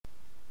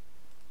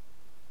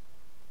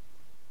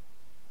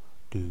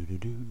Do do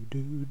do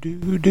do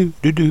do do do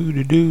do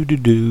do do do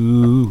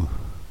do.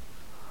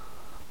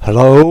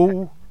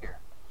 Hello.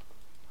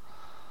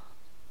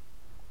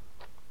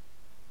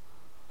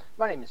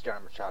 My name is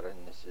John Machado,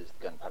 and this is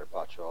the Gunpowder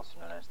Plot Show, also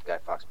known as the Guy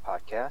Fawkes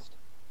Podcast.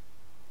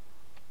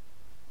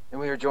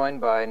 And we are joined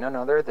by none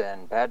other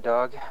than Bad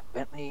Dog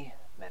Bentley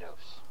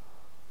Meadows.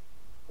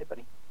 Hey,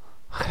 buddy.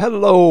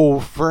 Hello,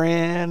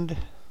 friend.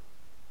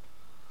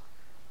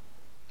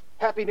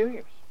 Happy New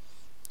Year's.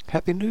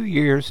 Happy New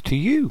Year's to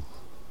you.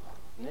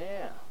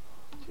 Yeah,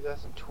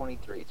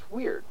 2023. It's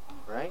weird,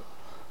 right?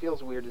 It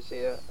feels weird to say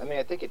it. I mean,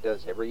 I think it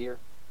does every year.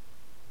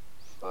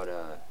 But,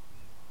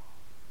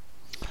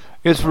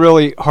 It's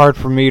really hard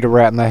for me to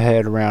wrap my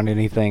head around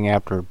anything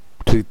after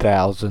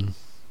 2000.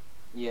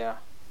 yeah.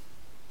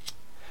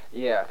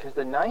 Yeah, because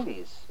the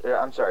 90s,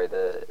 I'm sorry,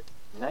 the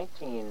late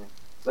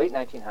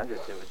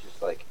 1900s, it was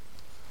just like,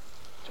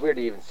 it's weird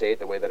to even say it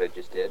the way that I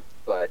just did,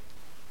 but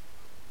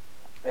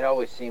it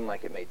always seemed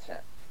like it made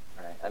sense,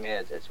 right? I mean,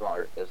 as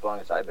long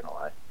as I've been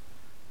alive,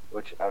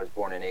 which I was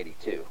born in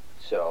 82,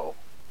 so,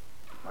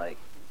 like,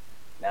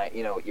 now,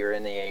 you're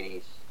in the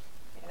 80s,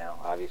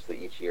 obviously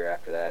each year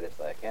after that is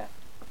like, yeah,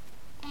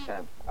 kind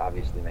of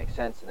obviously makes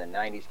sense, and then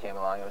 90s came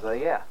along, and I was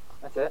like, yeah,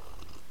 that's it,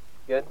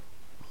 good.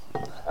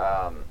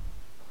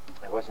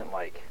 It wasn't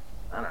like,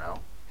 I don't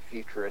know,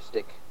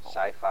 futuristic,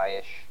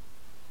 sci-fi-ish,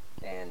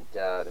 and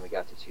then we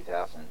got to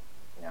 2000,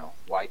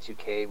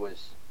 Y2K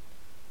was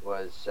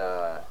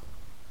the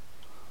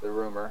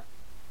rumor.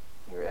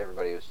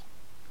 Everybody was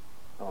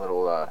a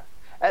little,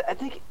 I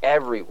think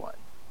everyone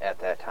at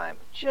that time,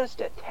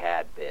 just a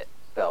tad bit,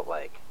 felt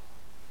like,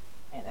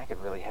 man, that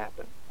could really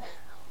happen.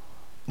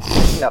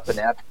 Nothing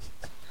happened.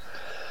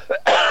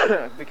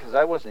 Because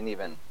I was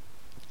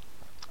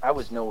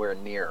nowhere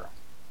near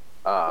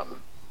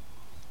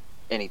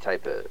any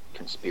type of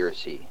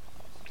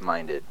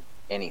conspiracy-minded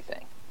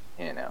anything,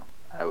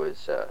 I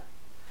was, I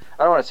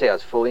don't want to say I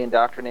was fully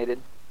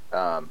indoctrinated.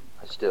 I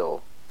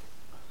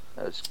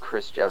was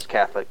Christian. I was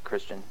Catholic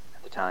Christian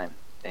at the time,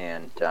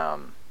 and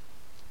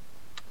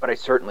but I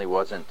certainly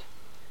wasn't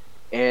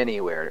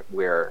anywhere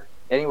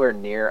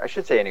near. I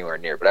should say anywhere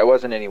near, but I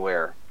wasn't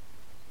anywhere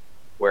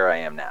where I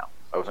am now.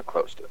 I wasn't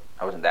close to it.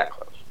 I wasn't that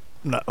close.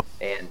 No.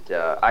 And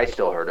I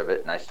still heard of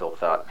it, and I still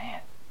thought,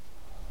 man,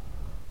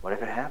 what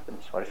if it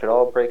happens? What if it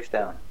all breaks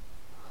down?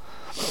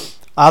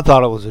 I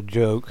thought it was a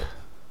joke.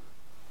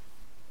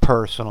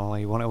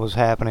 Personally, when it was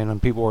happening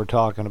and people were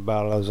talking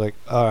about it, I was like,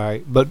 all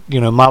right. But,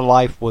 my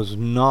life was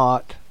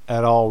not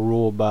at all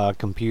ruled by a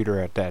computer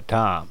at that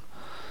time.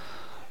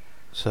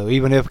 So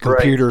even if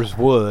computers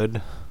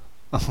would,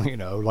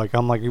 like,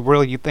 I'm like,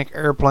 really, you think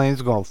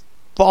airplanes are going to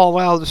fall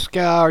out of the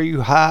sky? Are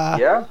you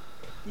high?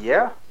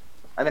 Yeah.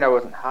 I mean, I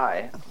wasn't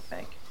high, I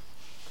think.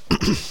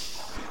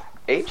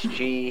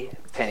 H.G.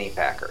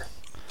 Pennypacker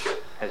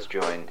has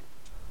joined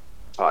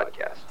the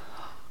podcast.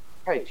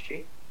 Hi,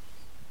 H.G.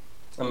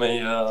 I'm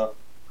a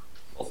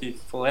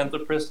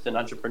philanthropist and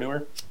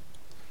entrepreneur.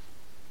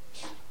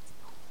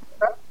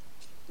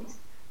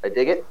 I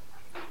dig it.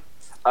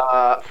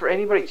 For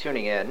anybody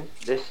tuning in,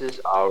 this is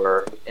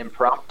our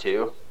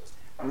impromptu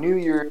New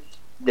Year's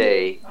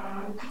Day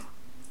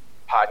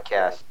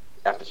podcast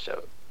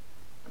episode.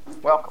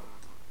 Welcome.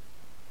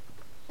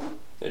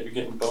 You're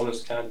getting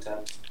bonus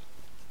content.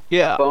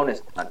 Yeah.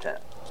 Bonus content.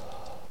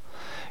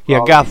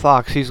 Yeah, Guy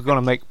Fawkes, he's going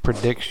to make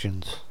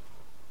predictions.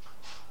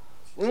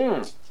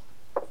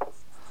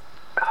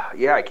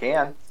 Yeah, I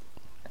can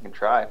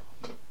try. I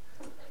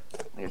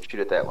can shoot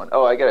at that one.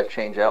 Oh, I gotta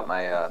change out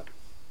my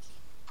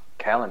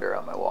calendar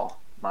on my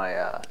wall.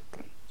 My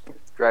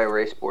dry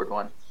erase board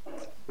one,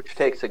 which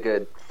takes a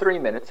good 3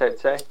 minutes, I'd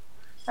say.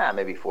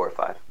 Maybe 4 or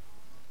 5.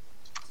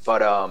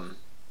 But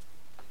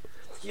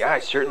yeah, I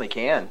certainly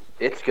can.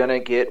 It's gonna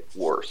get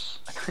worse.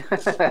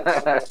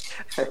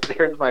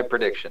 There's my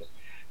prediction.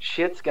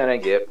 Shit's gonna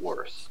get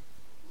worse.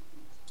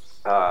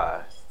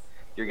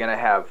 You're gonna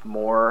have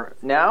more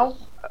now.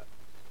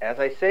 As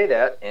I say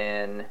that,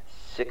 in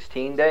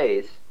 16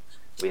 days,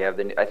 we have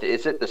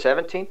is it the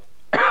 17th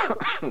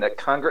that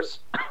Congress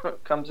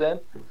comes in?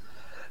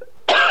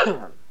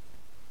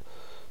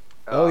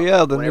 Oh,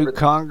 yeah, the new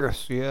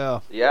Congress,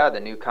 yeah. Yeah, the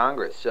new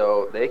Congress.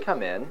 So they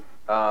come in.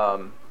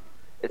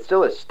 It's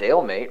still a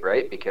stalemate,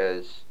 right?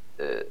 Because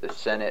the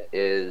Senate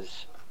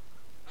is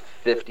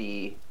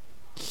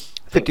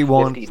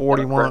 51,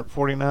 41,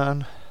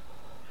 49.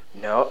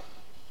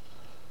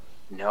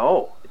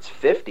 No, it's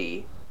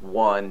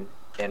 51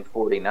 and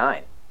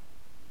 49.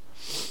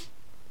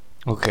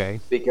 Okay.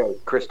 Because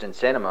Kristen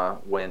Sinema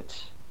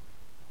went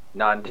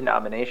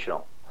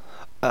non-denominational.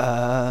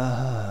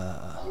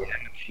 Yeah,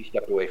 she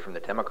stepped away from the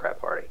Democrat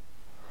Party.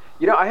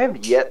 I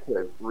have yet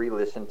to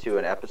re-listen to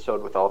an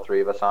episode with all three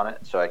of us on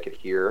it, so I could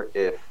hear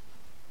if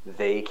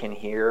they can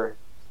hear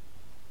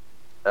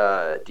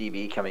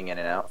DB coming in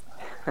and out.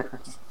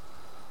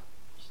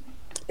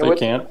 They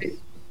can't.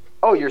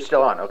 Oh, you're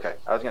still on. Okay,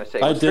 I was going to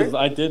say. I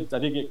did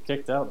get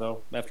kicked out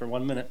though after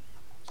 1 minute.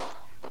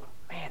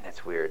 Man,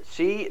 that's weird.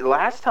 See,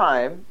 last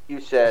time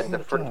you said the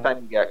first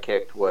time you got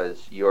kicked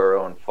was your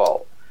own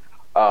fault.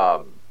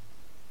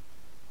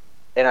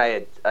 And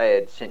I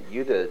had sent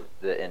you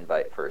the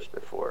invite first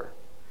before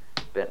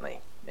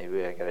Bentley.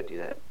 Maybe I gotta do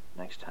that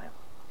next time.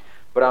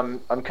 But I'm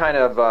kind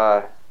of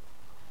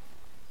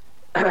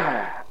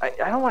I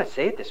don't want to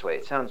say it this way.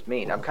 It sounds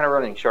mean. I'm kind of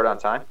running short on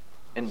time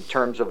in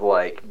terms of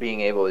like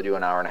being able to do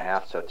an hour and a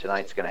half. So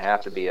tonight's gonna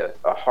have to be a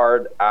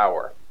hard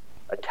hour,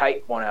 a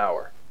tight 1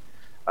 hour.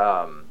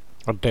 How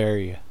dare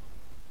you?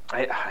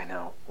 I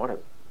know. What a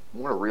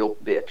real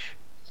bitch.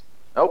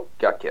 Oh,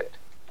 got kicked.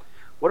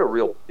 What a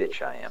real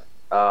bitch I am.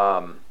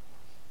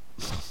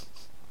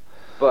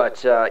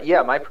 But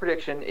yeah, my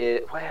prediction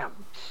is, well,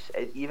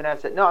 even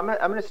as it, no, I'm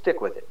going to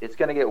stick with it. It's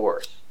going to get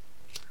worse.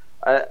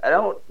 I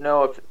don't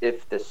know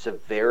if the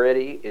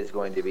severity is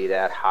going to be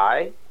that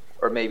high,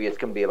 or maybe it's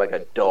going to be like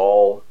a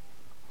dull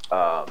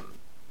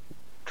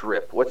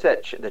drip. What's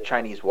that? The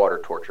Chinese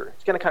water torture.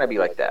 It's going to kind of be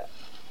like that,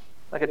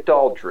 like a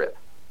dull drip,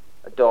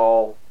 a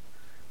dull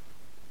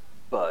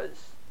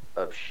buzz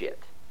of shit.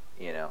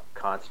 You know,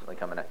 constantly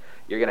coming out.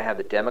 You're going to have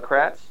the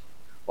Democrats,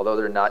 although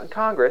they're not in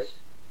Congress,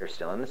 they're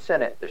still in the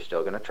Senate. They're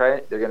still going to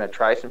try. They're going to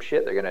try some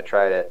shit. They're going to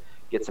try to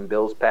get some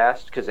bills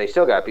passed because they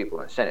still got people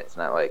in the Senate. It's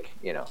not like,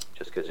 you know,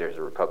 just because there's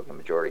a Republican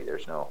majority,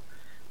 there's no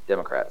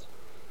Democrats.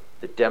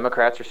 The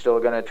Democrats are still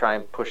going to try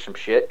and push some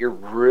shit. You're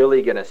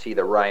really going to see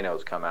the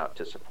rhinos come out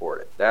to support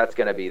it. That's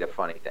going to be the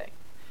funny thing,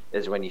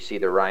 is when you see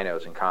the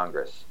rhinos in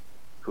Congress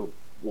who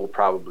will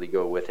probably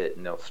go with it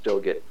and they'll still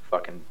get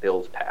fucking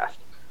bills passed.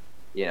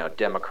 You know,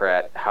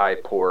 Democrat high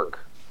pork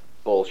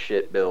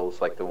bullshit bills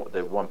like the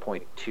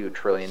 1.2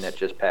 trillion that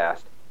just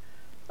passed.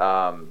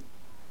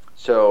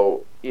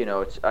 So, you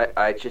know,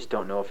 I just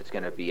don't know if it's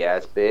going to be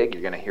as big.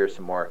 You're going to hear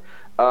some more.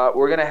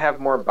 We're going to have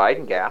more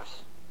Biden gaffes.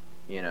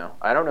 You know,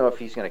 I don't know if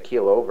he's going to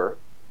keel over.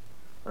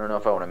 I don't know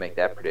if I want to make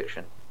that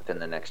prediction within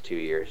the next 2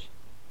 years.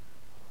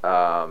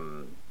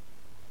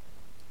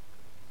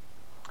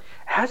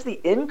 Has the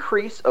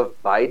increase of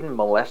Biden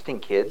molesting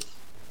kids,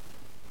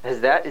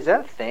 is that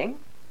a thing?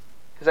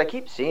 Because I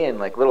keep seeing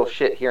like little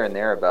shit here and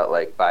there about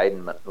like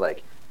Biden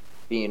like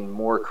being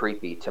more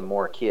creepy to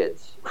more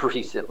kids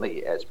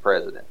recently as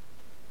president.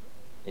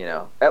 You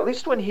know, at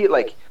least when he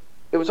like,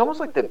 it was almost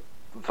like the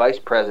vice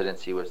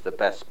presidency was the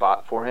best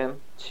spot for him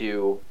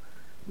to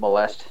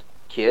molest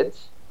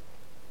kids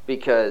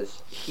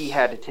because he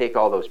had to take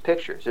all those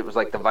pictures. It was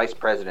like the vice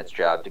president's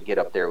job to get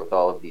up there with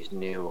all of these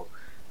new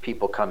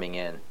people coming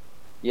in.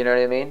 You know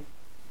what I mean?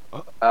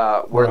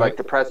 Where like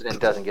the president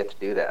doesn't get to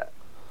do that,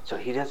 so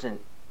he doesn't.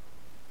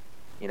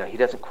 You know, he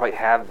doesn't quite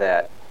have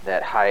that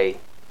high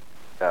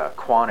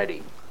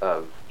quantity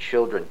of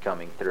children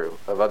coming through,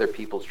 of other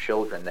people's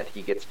children that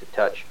he gets to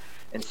touch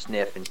and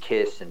sniff and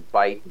kiss and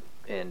bite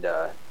and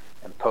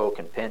poke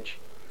and pinch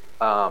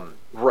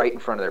right in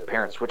front of their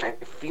parents, which I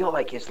feel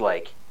like is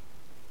like,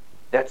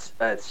 that's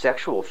a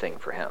sexual thing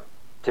for him,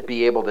 to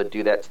be able to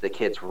do that to the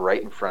kids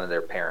right in front of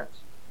their parents.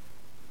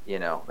 You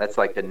know, that's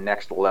like the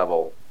next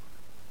level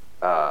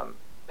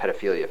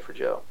pedophilia for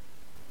Joe,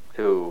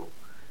 who,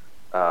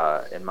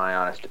 in my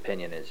honest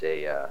opinion, is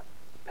a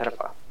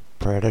pedophile.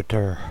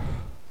 Predator.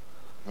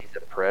 He's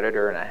a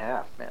predator and a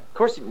half, man. Of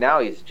course, now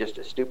he's just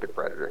a stupid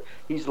predator.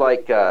 He's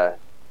like the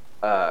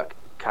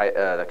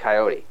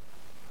coyote,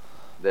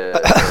 the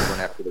one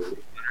after the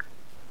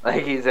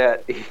like he's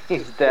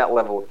that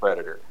level of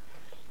predator.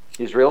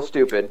 He's real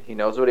stupid. He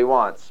knows what he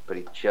wants, but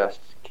he just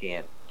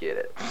can't get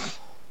it.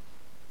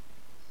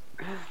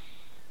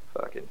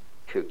 Fucking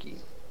kooky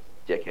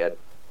dickhead.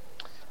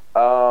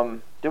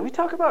 Did we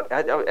talk about,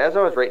 as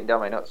I was writing down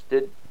my notes,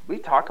 did we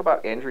talk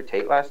about Andrew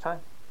Tate last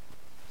time?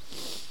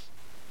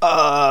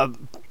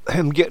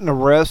 Him getting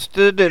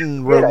arrested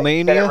in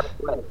Romania?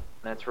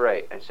 That's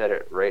right. I said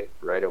it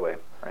right away.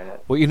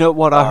 Well, you know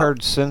what I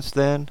heard since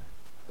then?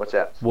 What's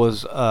that?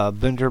 Was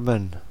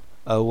Benjamin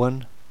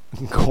Owen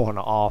going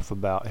off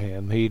about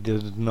him. He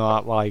does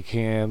not like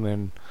him,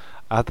 and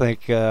I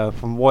think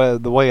from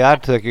the way I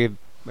took it,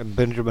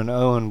 Benjamin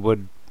Owen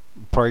would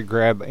probably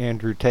grab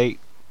Andrew Tate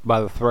by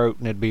the throat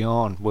and it'd be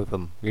on with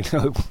him, you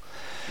know.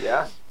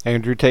 Yeah.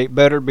 Andrew Tate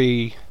better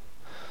be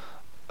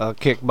a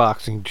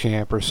kickboxing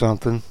champ or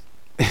something.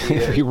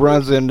 If he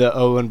runs into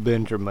Owen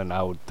Benjamin,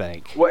 I would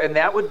think. Well, and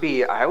I would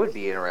be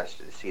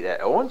interested to see that.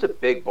 Owen's a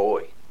big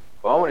boy.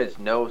 Owen is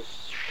no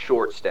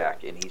short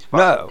stack, and he's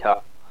fucking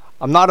tough.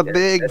 I'm not a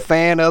big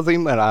fan of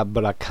him,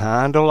 but I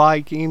kind of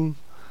like him.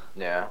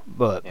 Yeah.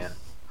 But yeah.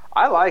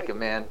 I like him,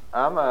 man.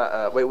 I'm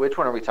wait, which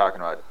one are we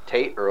talking about?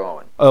 Tate or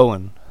Owen?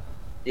 Owen.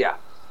 Yeah.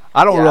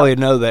 I don't really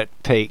know that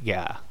Tate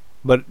guy,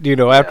 but you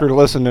know, after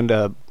listening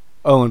to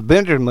Owen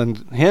Benjamin,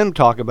 him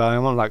talk about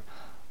him, I'm like,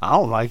 I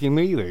don't like him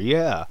either.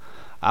 Yeah,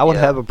 I would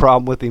have a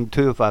problem with him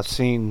too if I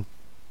seen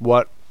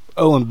what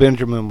Owen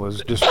Benjamin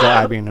was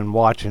describing and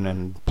watching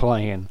and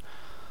playing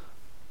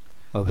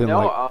of him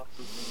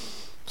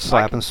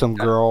slapping some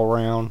girl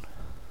around.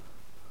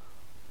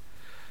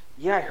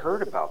 Yeah, I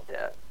heard about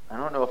that. I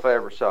don't know if I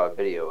ever saw a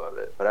video of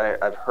it, but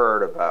I've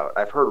heard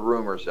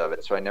rumors of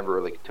it, so I never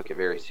really took it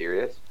very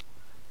serious.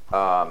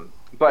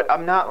 But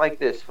I'm not like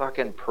this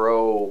fucking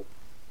pro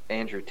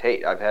Andrew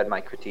Tate. I've had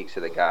my critiques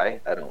of the guy.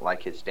 I don't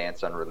like his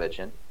stance on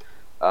religion.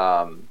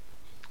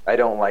 I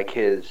don't like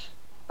his.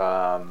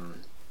 I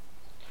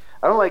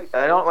don't like.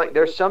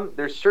 There's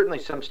certainly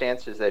some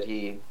stances that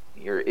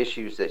or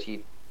issues that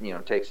he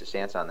takes a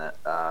stance on that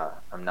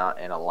I'm not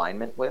in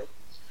alignment with.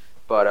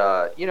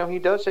 But he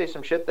does say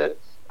some shit that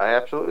I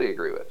absolutely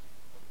agree with.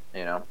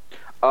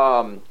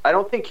 I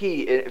don't think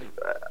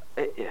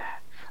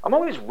I'm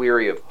always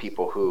weary of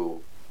people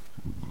who,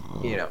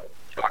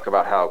 talk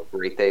about how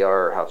great they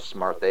are or how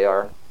smart they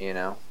are.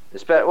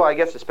 Well, I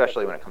guess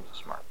especially when it comes to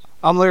smarts.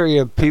 I'm leery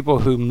of people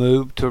who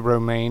move to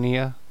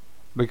Romania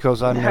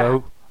because I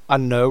know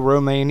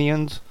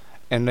Romanians,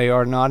 and they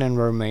are not in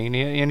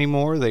Romania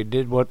anymore. They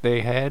did what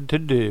they had to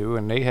do,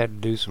 and they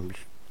had to do some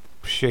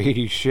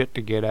shady shit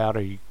to get out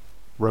of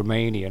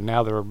Romania.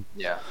 Now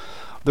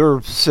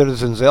they're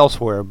citizens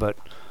elsewhere, but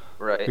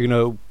right.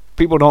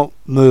 People don't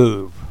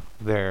move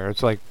there.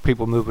 It's like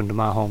people moving to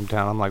my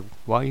hometown. I'm like,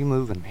 why are you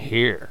moving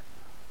here?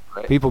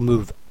 Right. People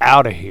move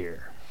out of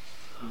here.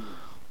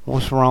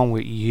 What's wrong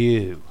with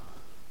you?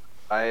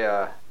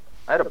 I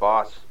had a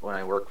boss when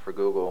I worked for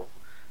Google,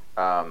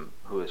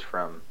 who was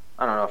from,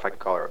 I don't know if I could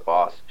call her a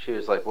boss. She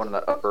was like one of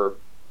the upper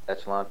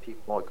echelon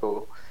people at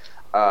Google.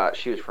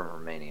 She was from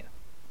Romania,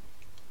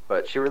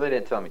 but she really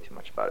didn't tell me too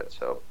much about it.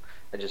 So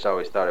I just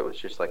always thought it was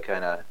just like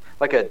kind of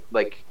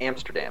like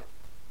Amsterdam.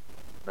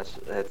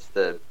 That's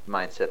the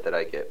mindset that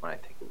I get when I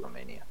think of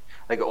Romania,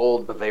 like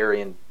old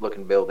Bavarian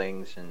looking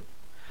buildings and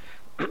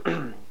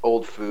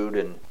old food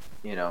and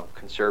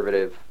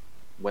conservative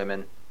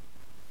women.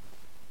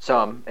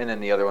 Some, and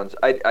then the other ones.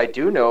 I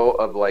do know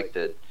of like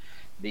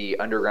the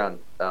underground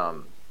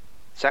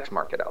sex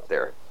market out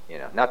there.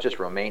 Not just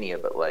Romania,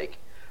 but like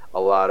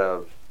a lot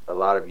of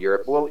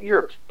Europe. Well,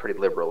 Europe's pretty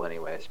liberal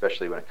anyway,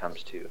 especially when it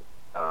comes to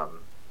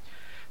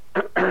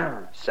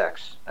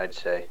sex. I'd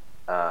say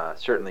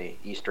certainly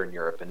Eastern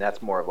Europe, and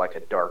that's more of like a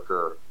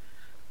darker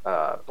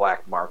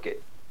black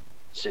market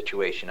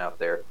situation out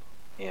there.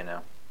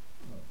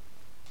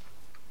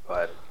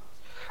 But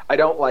I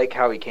don't like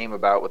how he came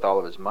about with all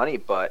of his money,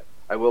 but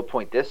I will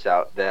point this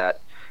out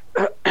that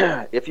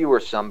if you were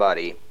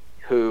somebody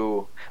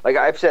who, like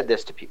I've said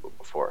this to people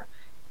before,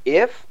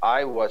 if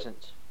I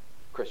wasn't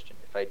Christian,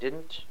 if I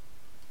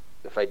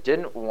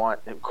didn't want,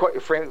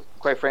 quite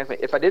frankly,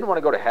 if I didn't want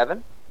to go to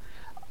heaven,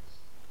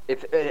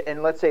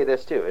 and let's say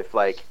this too,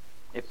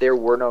 if there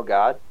were no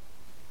God,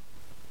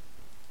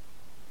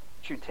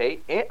 Andrew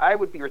Tate, I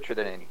would be richer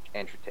than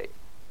Andrew Tate.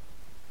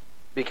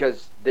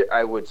 Because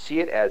I would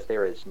see it as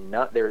there is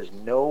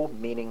no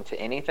meaning to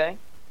anything.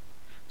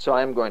 So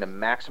I am going to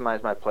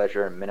maximize my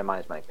pleasure and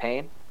minimize my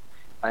pain.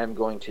 I am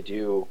going to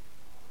do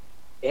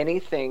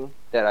anything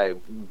that I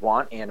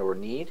want and or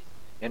need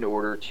in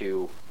order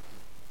to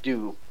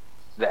do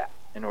that,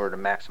 in order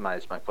to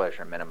maximize my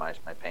pleasure and minimize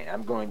my pain.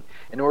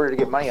 In order to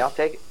get money, I'll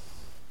take it.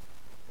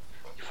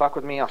 You fuck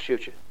with me, I'll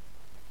shoot you.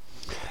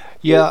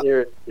 Yeah.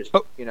 Just,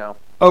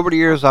 Over the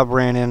years, I've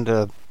ran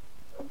into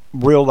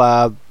real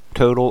live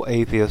total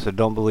atheists that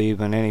don't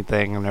believe in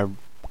anything, and they're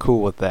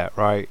cool with that,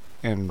 right?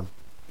 And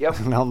yep.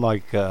 And I'm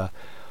like, I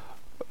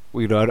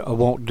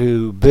won't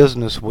do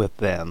business with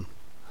them,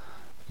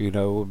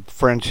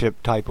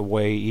 friendship type of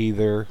way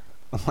either.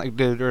 I'm like,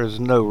 dude, there is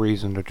no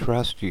reason to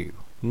trust you,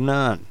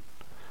 none.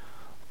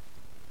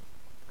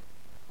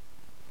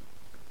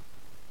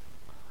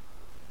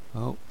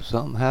 Oh,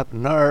 something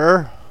happened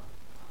there.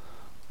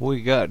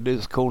 We got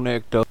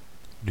disconnect up.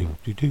 Do.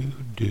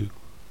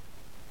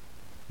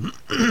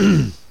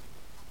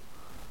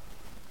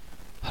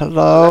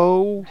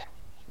 Hello?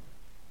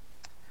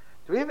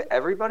 Do we have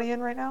everybody in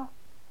right now?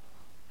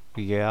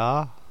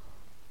 Yeah.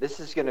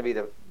 This is going to be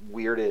the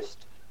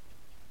weirdest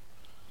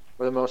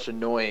or the most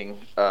annoying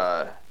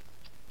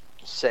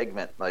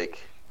segment,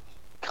 like,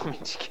 coming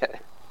together.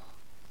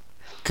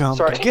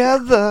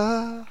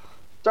 Together.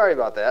 Sorry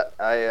about that.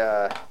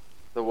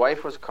 The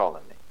wife was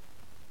calling me.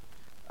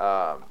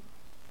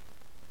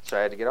 So I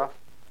had to get off.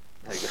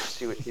 I had to go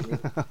see what she needs.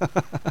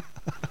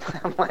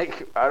 I'm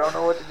like, I don't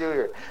know what to do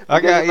here. I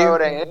got you. If I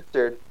would have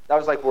answered, I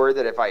was like worried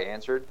that if I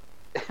answered,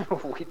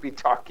 we'd be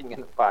talking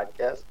in the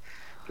podcast.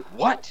 Like,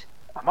 what?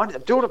 I'm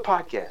doing a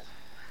podcast.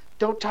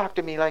 Don't talk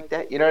to me like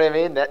that. You know what I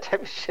mean? That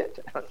type of shit.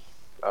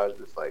 I was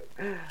just like,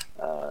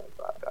 all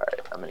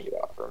right, I'm going to get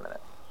off for a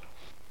minute.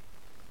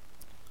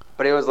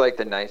 But it was like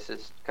the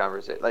nicest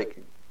conversation.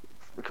 Like,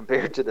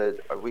 compared to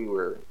we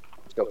were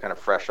still kind of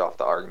fresh off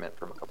the argument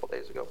from a couple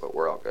days ago, but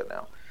we're all good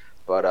now.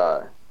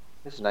 But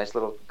this is a nice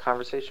little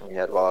conversation we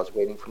had while I was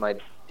waiting for my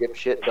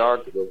dipshit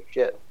dog to go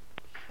shit.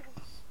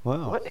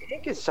 Wow.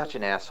 Hank is such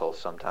an asshole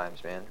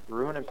sometimes, man.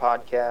 Ruining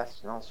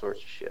podcasts and all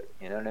sorts of shit.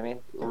 You know what I mean?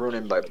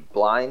 Ruining my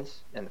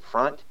blinds in the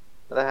front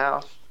of the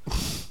house.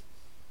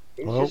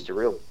 He's just a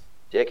real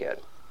dickhead.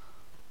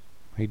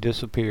 He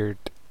disappeared.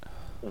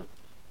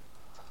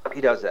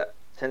 He does that.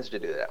 Tends to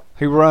do that.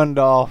 He runned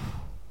off.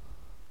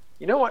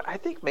 You know what? I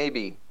think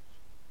maybe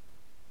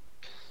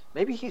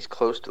he's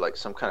close to like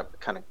some kind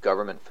of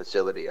government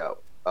facility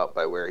out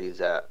by where he's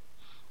at,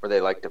 where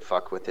they like to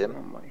fuck with him.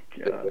 Oh my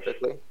god.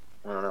 Specifically.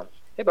 I don't know.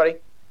 Hey, buddy.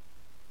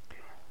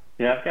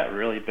 Yeah, I've got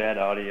really bad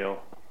audio.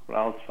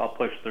 I'll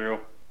push through.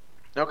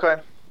 Okay.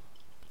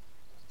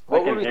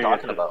 What were can we hear you.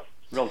 talking It's about?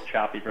 real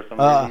choppy for some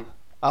Uh, reason.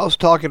 I was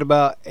talking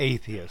about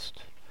atheists.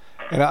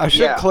 And I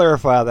should Yeah.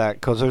 clarify that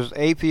because there's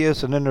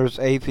atheists and then there's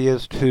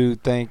atheists who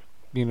think,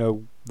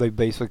 they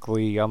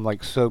basically, I'm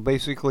like, so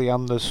basically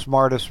I'm the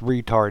smartest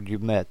retard you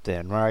met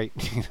then, right?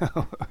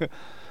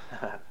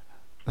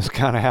 That's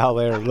kind of how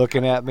they're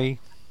looking at me.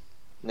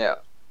 Yeah.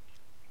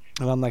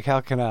 And I'm like,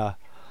 how can I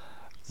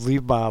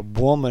leave my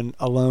woman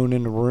alone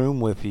in the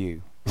room with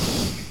you?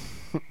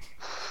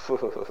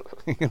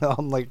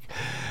 I'm like,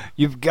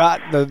 you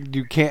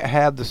can't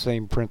have the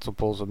same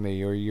principles of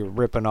me or you're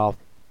ripping off,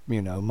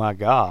 my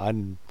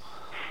God.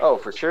 Oh,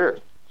 for sure.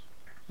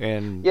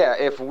 And Yeah,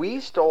 if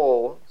we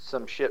stole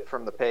some shit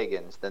from the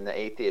pagans, then the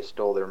atheists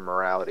stole their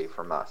morality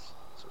from us.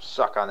 So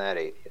suck on that,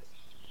 atheist.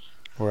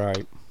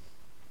 right.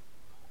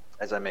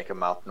 As I make a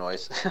mouth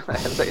noise,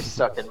 as I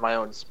suck in my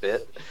own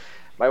spit.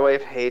 My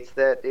wife hates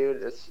that,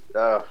 dude. It's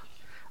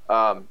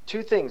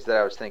two things that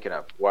I was thinking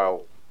of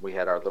while we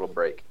had our little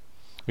break.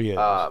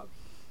 Yeah.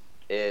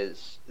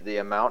 Is the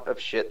amount of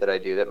shit that I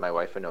do that I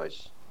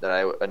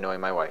annoy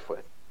my wife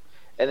with.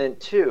 And then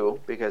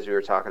two, because we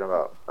were talking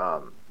about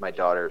my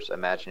daughter's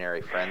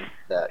imaginary friend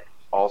that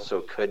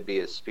also could be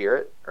a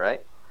spirit,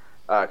 right?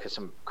 Because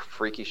some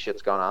freaky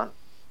shit's going on.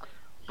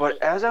 But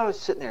as I was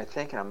sitting there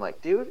thinking, I'm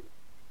like, dude,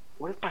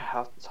 what if my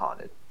house is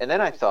haunted? And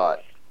then I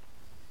thought,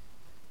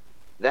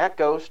 that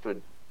ghost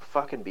would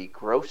fucking be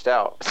grossed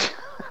out.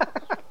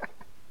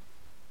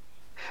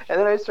 And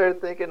then I started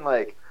thinking,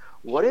 like,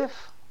 what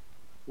if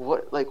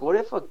a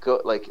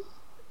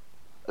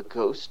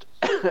ghost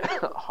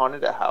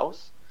haunted a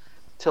house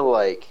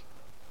to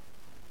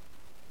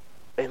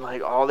and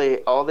all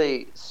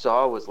they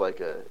saw was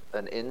like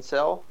an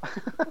incel?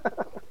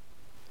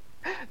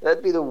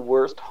 That'd be the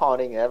worst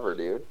haunting ever,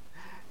 dude.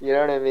 You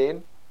know what I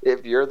mean?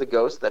 If you're the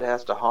ghost that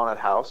has to haunt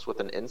a house with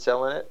an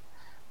incel in it,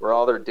 where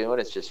all they're doing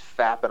is just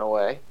fapping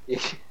away.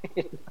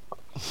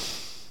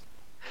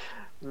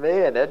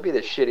 Man, that'd be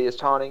the shittiest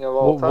haunting of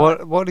all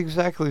time. What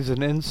exactly is an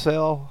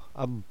incel?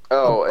 An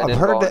I've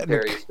heard that.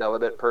 involuntary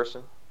celibate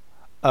person.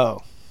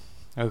 Oh,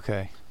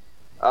 okay.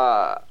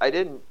 I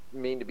didn't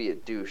mean to be a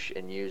douche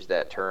and use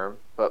that term,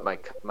 but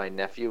my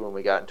nephew, when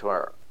we got into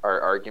our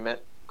argument,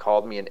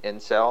 called me an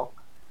incel,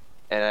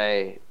 and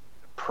I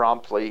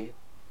promptly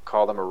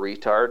called him a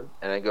retard.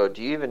 And I go,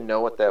 "Do you even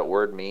know what that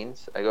word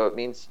means?" I go,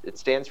 "It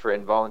stands for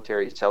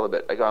involuntary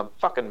celibate." I go, "I'm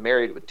fucking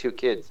married with 2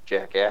 kids,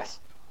 jackass."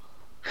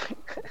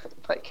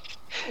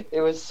 It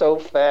was so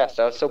fast.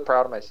 I was so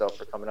proud of myself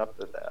for coming up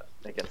with that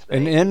against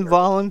An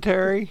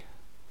involuntary?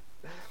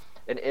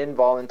 An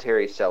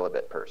involuntary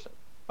celibate person.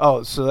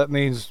 Oh, so that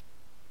means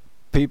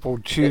people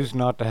choose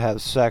not to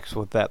have sex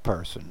with that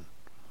person.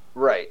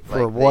 Right.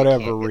 For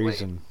whatever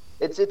reason.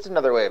 It's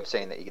another way of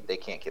saying that they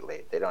can't get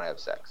laid. They don't have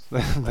sex.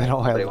 They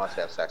don't have. Nobody wants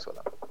to have sex with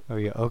them. Oh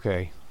yeah.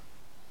 Okay.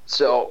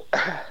 So,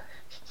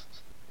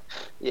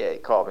 yeah, he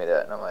called me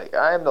that, and I'm like,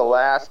 I am the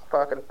last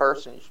fucking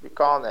person you should be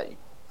calling that, you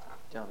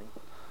dummy.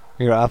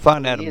 I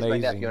find that He's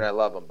amazing. my nephew, and I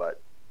love him,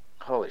 but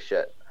holy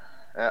shit,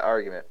 that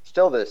argument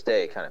still to this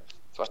day kind of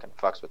fucking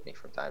fucks with me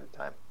from time to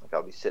time. Like,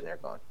 I'll be sitting there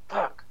going,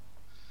 fuck,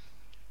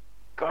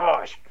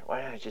 gosh,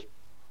 why didn't I just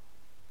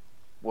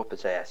whoop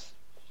his ass?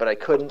 But I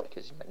couldn't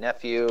because he's my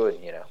nephew,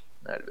 and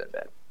that'd have been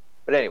bad.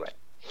 But anyway,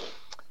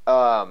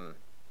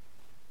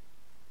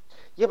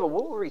 yeah, but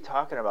what were we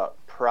talking about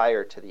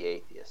prior to the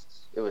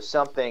atheists? It was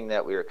something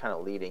that we were kind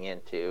of leading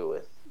into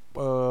with.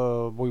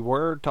 We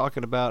were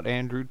talking about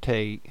Andrew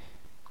Tate.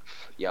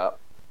 Yup.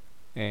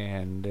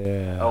 And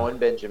Owen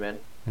Benjamin.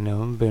 And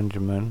Owen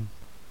Benjamin.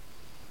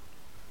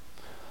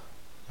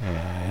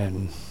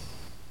 And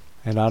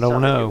I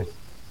don't know.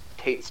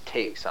 Tate's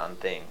takes on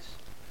things.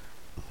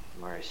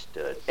 Where I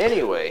stood.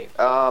 Anyway,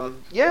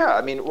 yeah,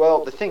 I mean,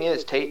 well, the thing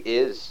is, Tate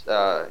is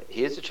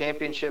he is a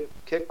championship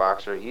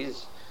kickboxer.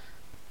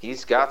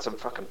 He's got some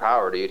fucking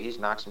power, dude. He's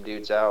knocked some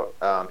dudes out.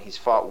 He's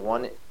fought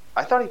one.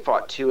 I thought he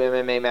fought 2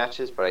 MMA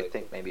matches, but I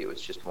think maybe it was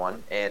just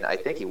one. And I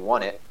think he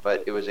won it,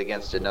 but it was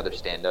against another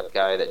stand-up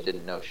guy that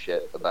didn't know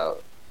shit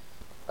about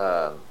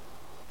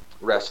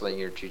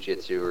wrestling or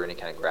jiu-jitsu or any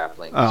kind of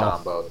grappling,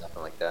 sambo,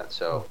 nothing like that.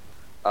 So,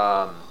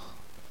 so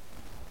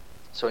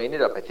he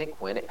ended up, I think,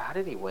 winning. How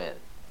did he win?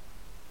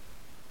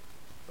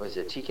 Was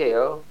it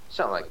TKO?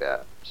 Something like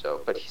that.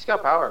 So, but he's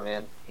got power,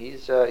 man.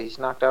 He's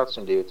knocked out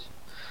some dudes.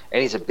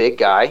 And he's a big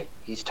guy.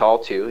 He's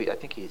tall too. I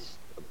think he's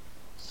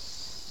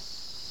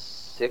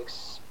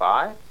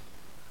 6'5".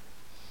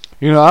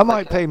 I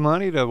might pay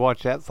money to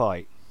watch that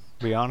fight.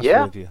 To be honest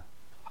with you.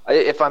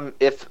 If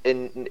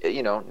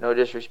no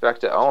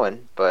disrespect to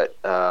Owen, but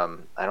I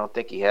don't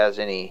think he has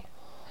any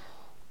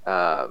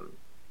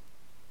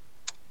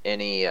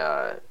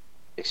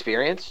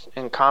experience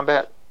in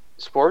combat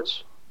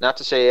sports. Not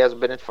to say he hasn't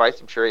been in fights.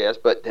 I'm sure he has.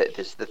 But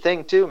this the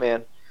thing too,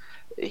 man.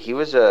 He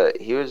was a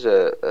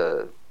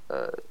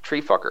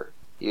tree fucker.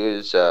 He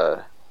was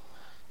him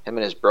and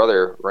his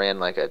brother ran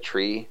like a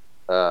tree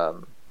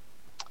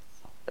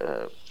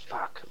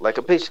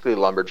basically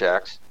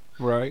lumberjacks.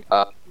 Right.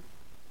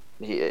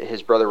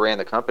 His brother ran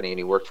the company and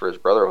he worked for his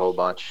brother a whole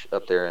bunch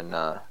up there in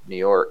New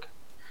York.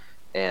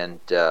 and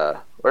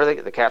what are they?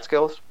 The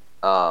Catskills.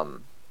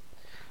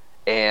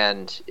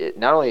 And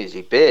not only is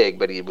he big,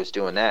 but he was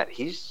doing that.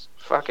 He's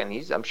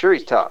fucking. I'm sure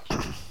he's tough.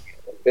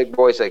 Big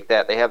boys like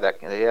that, they have that.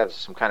 They have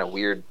some kind of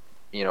weird,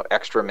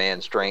 extra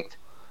man strength.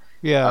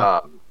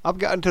 Yeah. I've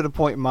gotten to the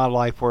point in my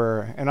life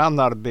where, and I'm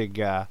not a big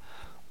guy,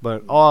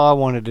 but all I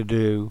wanted to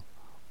do,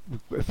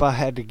 if I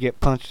had to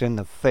get punched in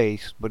the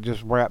face, but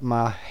just wrap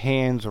my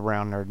hands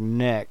around their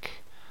neck,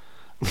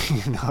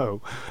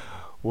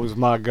 was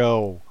my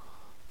goal.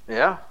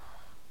 Yeah.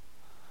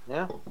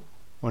 Yeah.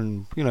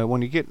 When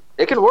you get,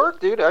 it can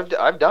work, dude.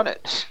 I've done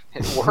it.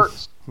 It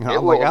works.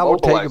 I'm like, I will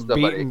take a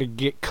beating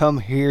to come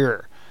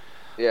here.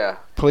 Yeah.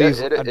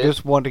 Please, I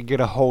just want to get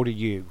a hold of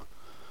you.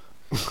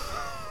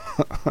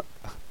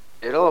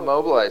 It'll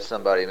immobilize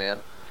somebody, man.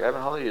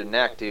 Grabbing hold of your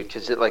neck, dude,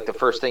 because the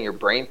first thing your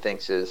brain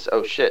thinks is,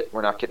 oh shit,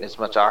 we're not getting as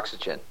much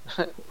oxygen.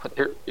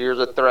 Here's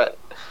a threat.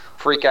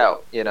 Freak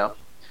out, Yeah,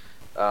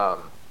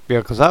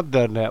 because I've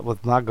done that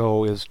with my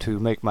goal is to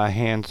make my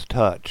hands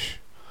touch.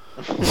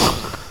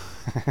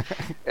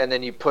 And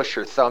then you push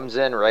your thumbs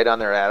in right on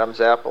their Adam's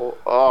apple.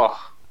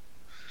 Oh,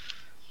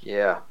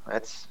 yeah,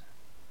 that's.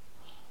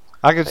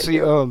 I could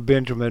see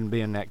Benjamin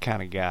being that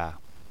kind of guy.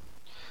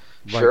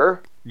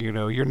 Sure.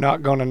 You're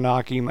not going to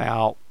knock him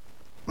out.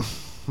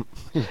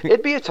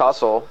 It'd be a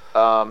tussle.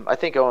 I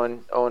think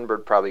Owen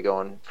would probably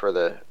going for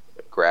the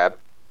grab.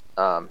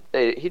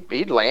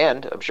 He'd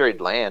land. I'm sure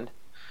he'd land.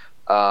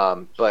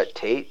 But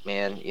Tate,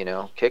 man,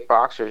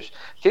 kickboxers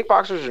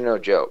are no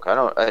joke.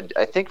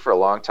 I think for a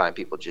long time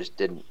people just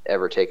didn't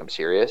ever take them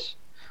serious.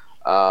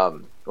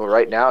 Well,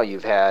 right now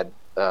you've had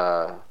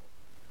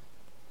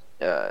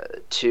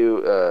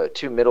two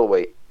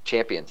middleweight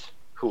champions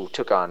who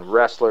took on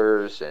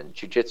wrestlers and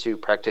jiu-jitsu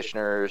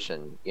practitioners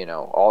and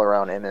all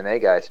around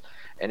MMA guys,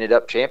 ended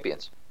up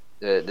champions.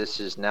 This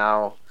is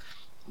now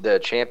the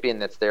champion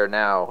that's there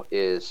now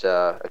is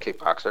a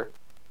kickboxer.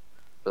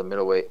 The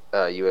middleweight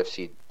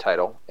UFC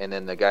title, and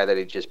then the guy that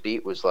he just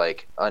beat was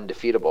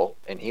undefeatable,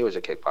 and he was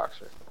a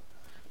kickboxer.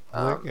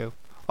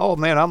 Oh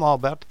man, I'm all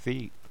about the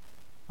feet.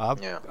 I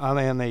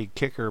am a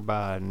kicker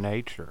by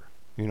nature.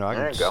 I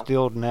can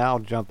still now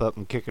jump up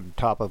and kick at the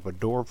top of a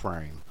door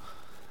frame.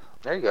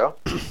 There you go.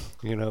 I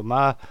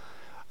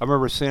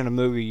remember seeing a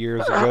movie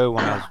years ago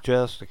when I was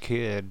just a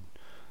kid,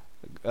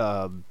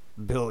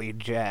 Billy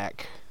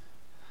Jack,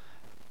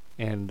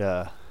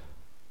 and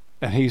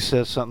he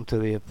says something to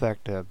the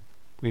effect of,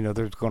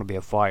 there's going to be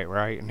a fight,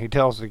 right? And he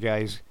tells the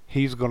guys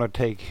he's going to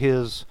take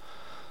his,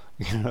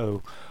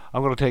 I'm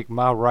going to take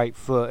my right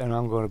foot and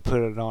I'm going to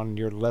put it on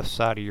your left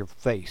side of your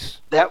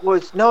face. That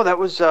was,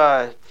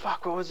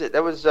 fuck, what was it?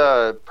 That was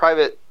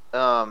Private,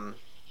 not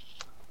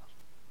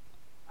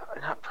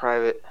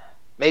Private,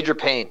 Major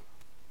Payne.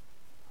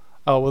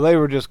 Oh, well, they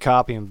were just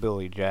copying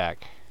Billy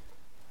Jack.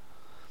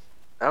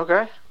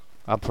 Okay.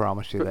 I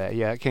promise you that.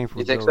 Yeah, it came from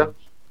You think Billy. so?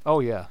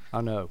 Oh, yeah,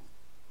 I know.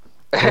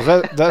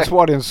 That's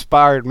what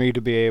inspired me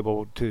to be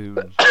able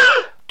to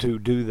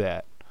do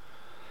that.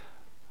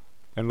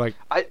 And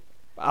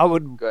I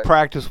would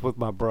practice with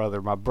my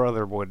brother. My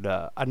brother would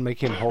I'd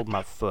make him hold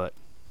my foot.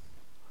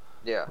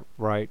 Yeah.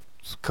 Right?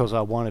 Because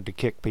I wanted to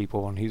kick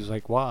people, and he's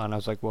like, "Why?" And I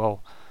was like,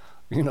 "Well,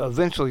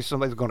 eventually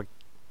somebody's going to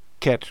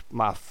catch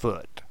my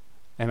foot,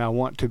 and I don't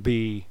want to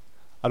be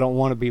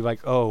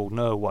like, oh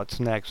no,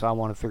 what's next? I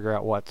want to figure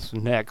out what's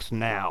next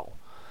now,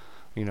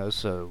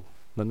 so."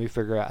 Let me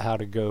figure out how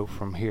to go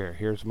from here.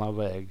 Here's my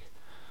leg.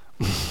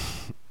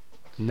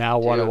 Now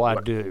what do I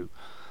do?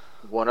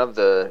 One of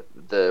the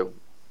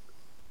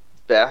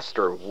best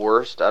or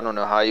worst, I don't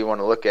know how you want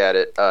to look at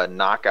it,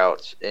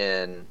 knockouts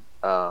in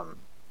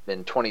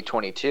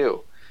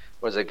 2022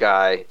 was a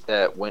guy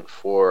that went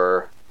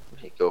for,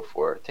 what did he go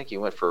for? I think he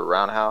went for a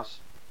roundhouse.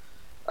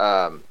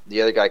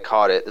 The other guy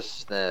caught it. This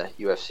is the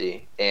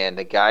UFC. And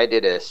the guy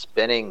did a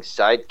spinning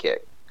side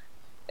kick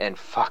and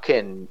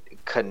fucking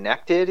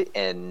connected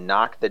and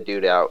knocked the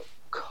dude out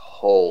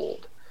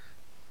cold.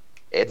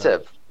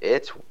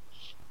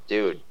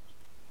 Dude,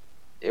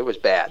 it was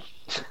bad.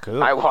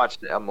 Cool. I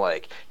watched it. I'm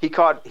like, he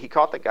caught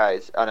the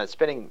guys on a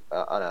spinning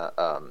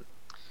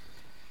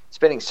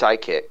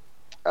side kick.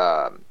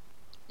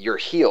 Your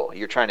heel,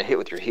 you're trying to hit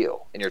with your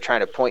heel, and you're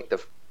trying to point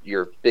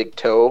your big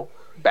toe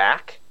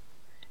back,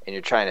 and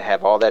you're trying to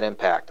have all that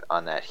impact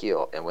on that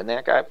heel. And when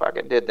that guy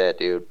fucking did that,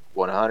 dude,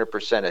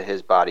 100% of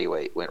his body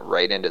weight went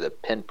right into the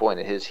pinpoint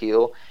of his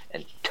heel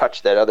and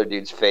touched that other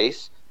dude's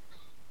face.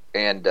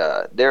 And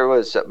there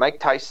was Mike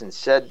Tyson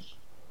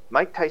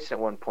at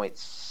one point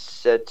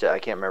said to, I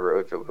can't remember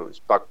if it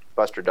was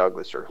Buster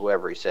Douglas or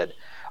whoever, he said,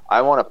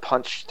 I want to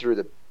punch through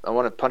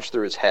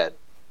his head.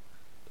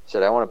 He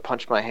said, I want to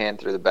punch my hand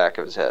through the back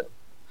of his head.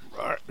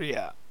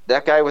 Yeah.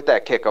 That guy with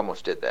that kick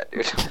almost did that,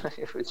 dude.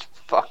 It was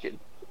fucking...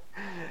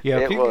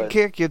 Yeah, if you can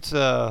kick, it's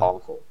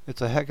awful.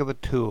 It's a heck of a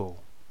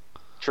tool.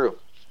 True.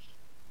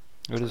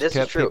 It has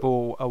kept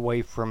people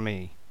away from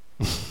me.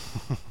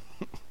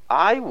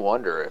 I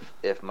wonder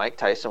if Mike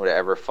Tyson would have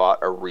ever fought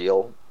a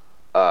real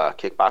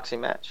kickboxing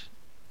match.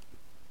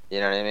 You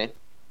know what I mean?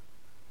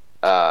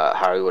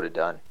 How he would have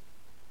done.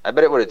 I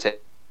bet it would have taken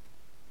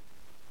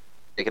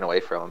taken away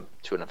from him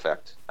to an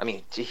effect. I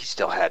mean, he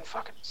still had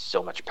fucking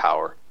so much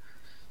power.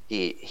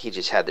 He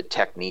just had the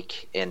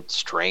technique and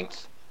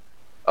strength.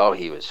 Oh,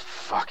 he was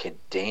fucking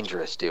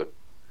dangerous, dude.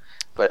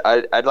 But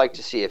I'd like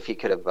to see if he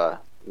could have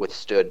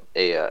withstood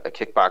a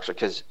kickboxer,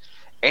 because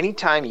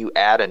anytime you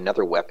add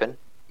another weapon,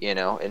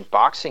 and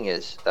boxing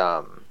is.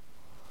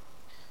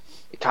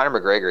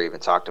 Conor McGregor even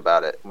talked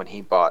about it when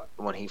he fought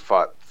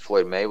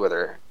Floyd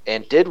Mayweather,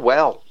 and did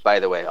well, by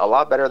the way, a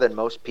lot better than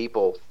most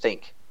people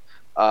think,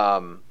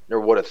 or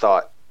would have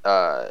thought.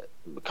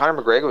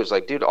 Conor McGregor was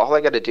like, dude, all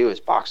I got to do is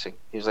boxing.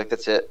 He was like,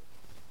 that's it.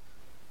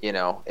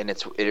 And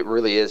it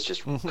really is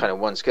just kind of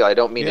one skill. I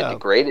don't mean to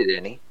degrade it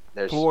any.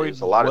 There's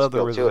a lot of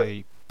skill to it.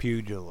 A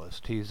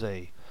pugilist. He's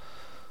an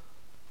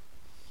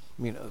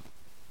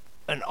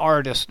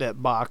artist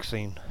at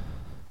boxing.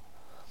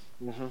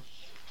 Mm-hmm.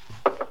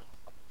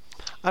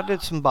 I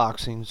did some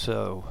boxing,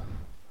 so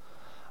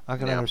I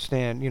can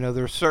understand.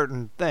 There's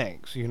certain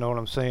things. You know what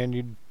I'm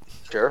saying?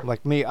 Sure.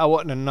 Like me, I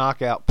wasn't a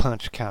knockout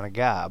punch kind of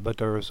guy, but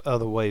there was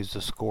other ways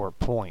to score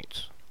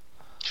points.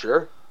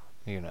 Sure.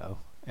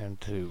 And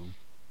to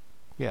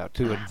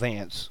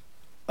advance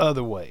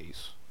other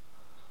ways.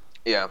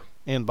 Yeah.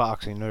 In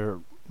boxing,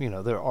 there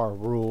are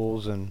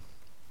rules and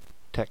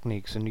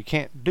techniques, and you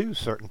can't do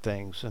certain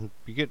things. And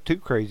if you get too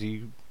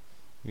crazy,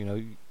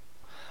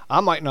 I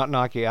might not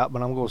knock you out,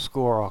 but I'm going to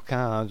score all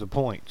kinds of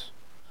points.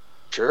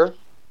 Sure.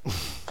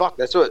 Fuck,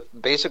 that's what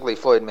basically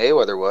Floyd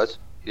Mayweather was.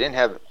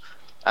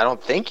 I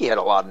don't think he had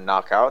a lot of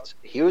knockouts.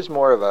 He was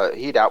more of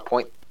he'd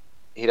outpoint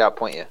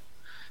you,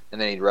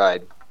 and then he'd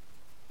ride.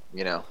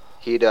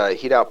 He'd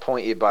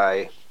outpoint you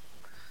by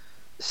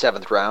the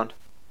 7th round,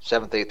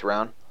 7th, 8th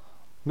round.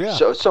 Yeah.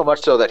 So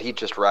much so that he'd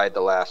just ride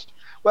the last.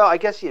 Well, I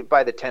guess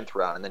by the 10th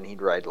round, and then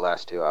he'd ride the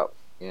last 2 out.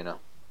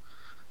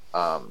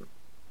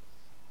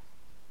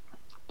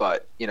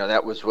 But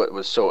that was what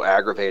was so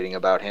aggravating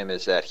about him,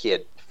 is that he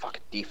had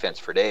fucking defense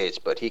for days,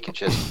 but he could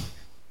just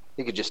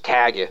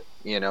tag you,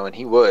 and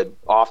he would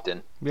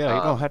often. Yeah,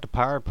 you don't have to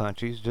power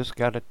punch. He's just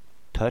got to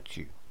touch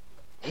you.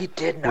 He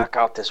did knock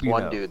out this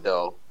one dude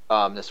though.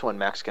 This one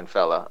Mexican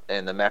fella,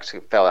 and the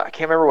Mexican fella, I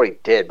can't remember what he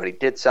did, but he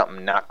did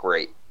something not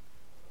great.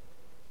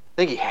 I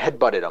think he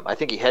headbutted him. I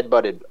think he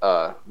headbutted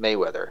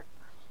Mayweather,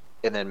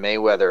 and then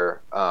Mayweather.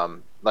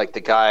 Like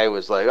the guy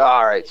was like, oh,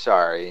 all right,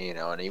 sorry,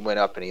 and he went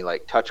up and he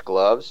like touched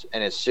gloves,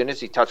 and as soon as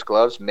he touched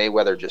gloves,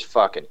 Mayweather just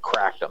fucking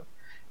cracked him,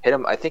 hit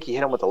him. I think he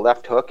hit him with a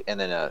left hook and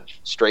then a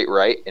straight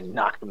right, and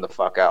knocked him the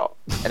fuck out.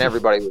 And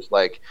everybody was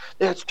like,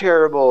 that's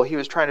terrible. He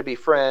was trying to be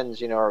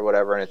friends, or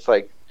whatever. And it's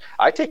like,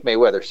 I take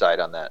Mayweather's side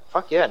on that.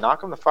 Fuck yeah,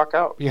 knock him the fuck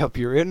out. Yep,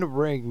 you're in the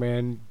ring,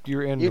 man.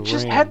 You're in the ring. You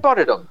just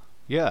headbutted him.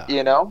 Yeah.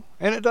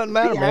 And it doesn't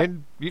matter,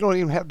 man. You don't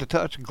even have to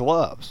touch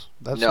gloves.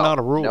 That's not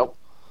a rule. Nope.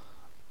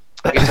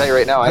 I can tell you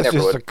right now, I never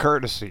would. That's just a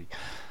courtesy.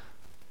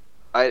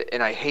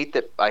 I hate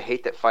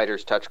that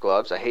fighters touch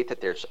gloves. I hate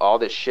that there's all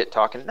this shit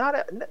talking.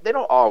 They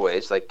don't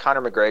always. Like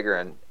Conor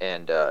McGregor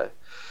and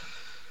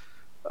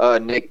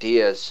Nick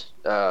Diaz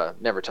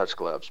never touch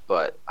gloves,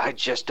 but I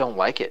just don't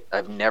like it.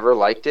 I've never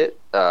liked it.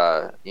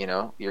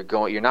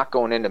 You're not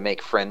going in to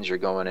make friends. You're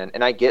going in,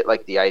 and I get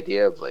like the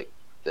idea of like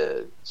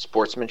the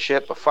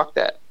sportsmanship, but fuck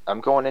that. I'm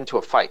going into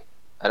a fight.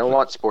 I don't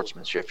want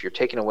sportsmanship. You're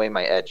taking away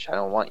my edge. I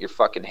don't want your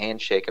fucking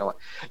handshake. And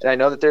I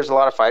know that there's a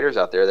lot of fighters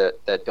out there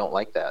that don't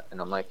like that.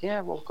 And I'm like, yeah,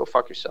 well, go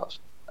fuck yourselves.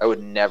 I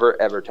would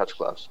never, ever touch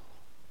gloves.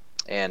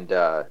 And,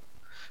 I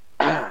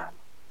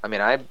mean,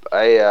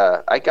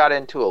 I got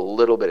into a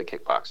little bit of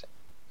kickboxing.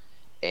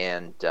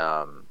 And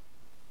I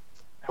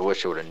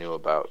wish I would have knew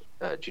about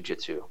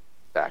jiu-jitsu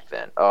back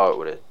then. Oh, it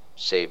would have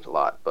saved a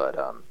lot. But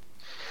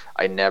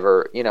I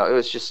never, it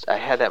was just, I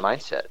had that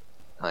mindset.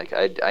 Like,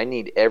 I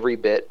need every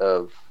bit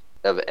of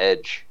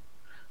edge.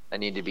 I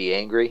need to be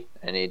angry.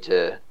 I need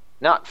to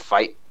not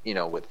fight,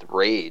 with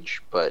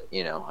rage, but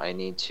I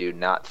need to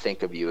not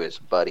think of you as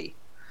a buddy.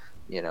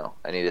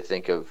 I need to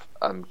think of,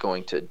 I'm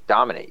going to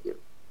dominate you.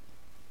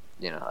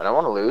 I don't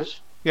want to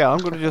lose. Yeah, I'm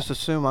going to just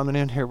assume I'm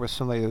in here with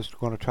somebody who's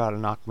going to try to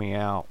knock me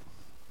out.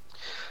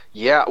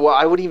 Yeah, well,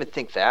 I wouldn't even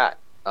think that.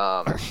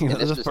 And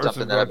this is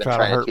something that I've been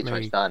trying to teach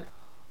my son.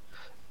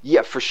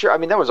 Yeah, for sure. I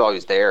mean, that was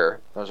always there.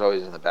 That was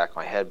always in the back of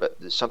my head. But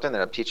something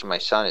that I'm teaching my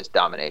son is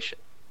domination.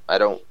 I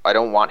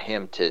don't want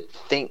him to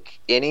think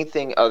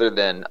anything other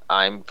than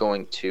I'm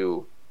going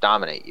to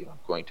dominate you. I'm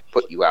going to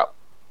put you out.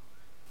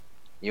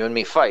 You and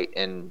me fight,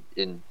 and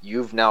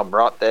you've now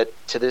brought that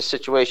to this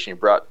situation. You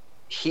brought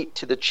heat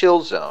to the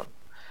chill zone.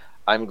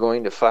 I'm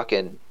going to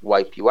fucking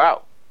wipe you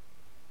out.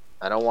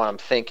 I don't want him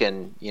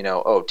thinking,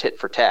 oh, tit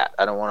for tat.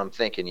 I don't want him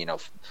thinking,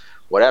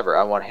 whatever.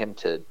 I want him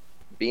to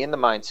be in the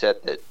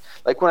mindset that,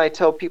 like when I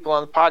tell people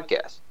on the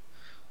podcast,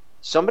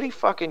 somebody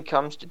fucking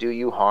comes to do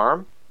you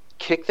harm,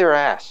 kick their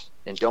ass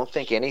and don't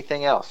think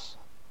anything else.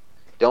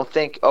 Don't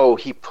think, oh,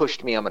 he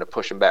pushed me, I'm going to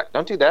push him back.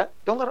 Don't do that.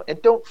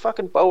 Don't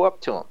fucking bow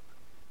up to him.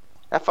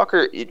 That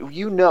fucker,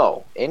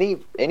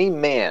 any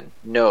man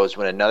knows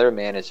when another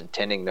man is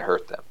intending to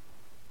hurt them.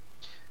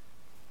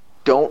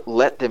 Don't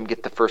let them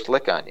get the first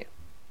lick on you.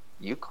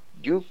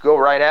 You go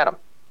right at them.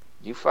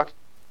 You fuck.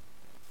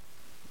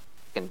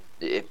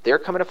 if they're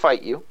coming to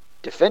fight you,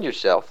 defend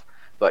yourself,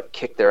 but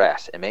kick their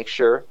ass and make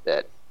sure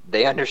that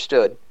they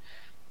understood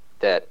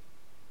that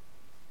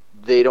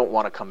they don't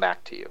want to come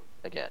back to you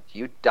again.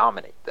 You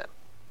dominate them,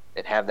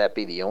 and have that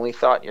be the only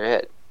thought in your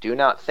head. Do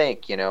not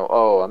think,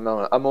 oh,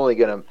 I'm only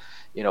gonna,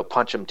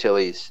 punch him till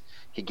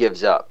he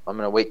gives up. I'm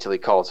gonna wait till he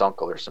calls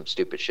uncle or some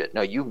stupid shit.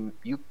 No, you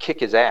kick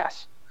his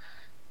ass.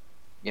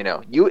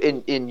 You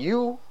in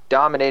you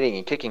dominating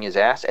and kicking his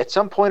ass. At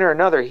some point or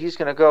another, he's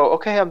gonna go,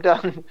 okay, I'm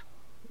done.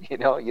 You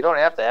don't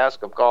have to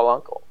ask him, call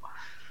uncle.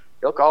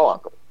 He'll call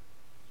uncle.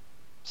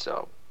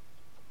 So,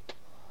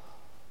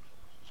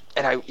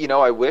 and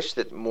I wish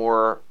that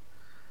more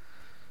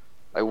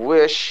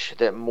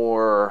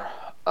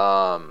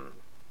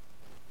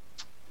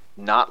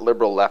not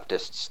liberal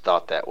leftists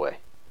thought that way.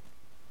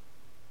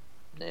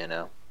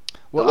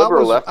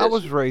 Well, I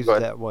was raised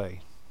that way.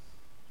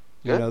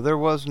 Good. There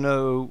was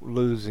no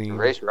losing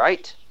Raised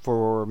right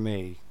for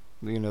me.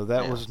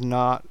 That was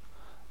not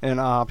an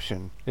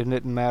option. It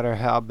didn't matter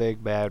how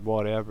big, bad,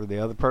 whatever the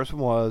other person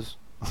was.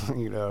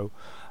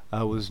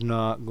 I was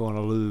not going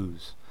to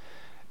lose.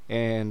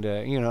 And,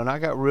 and I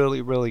got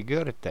really, really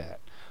good at that.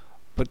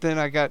 But then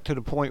I got to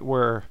the point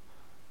where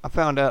I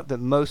found out that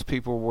most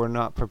people were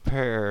not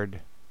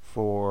prepared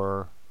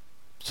for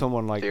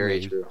someone like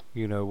Very me. true.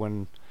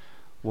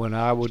 When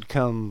I would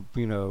come,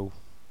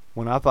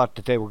 when I thought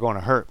that they were going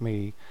to hurt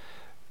me,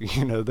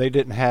 they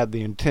didn't have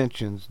the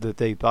intentions that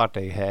they thought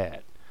they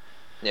had.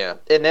 Yeah,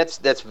 and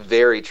that's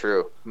very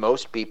true.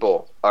 Most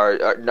people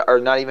are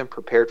not even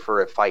prepared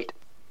for a fight.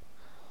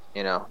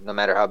 No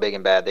matter how big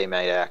and bad they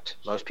might act,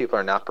 most people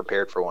are not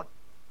prepared for one.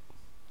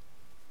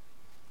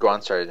 Go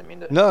on, sorry, I didn't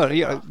mean to. No,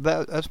 yeah,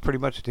 that's pretty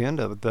much the end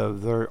of it, though.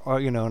 There are,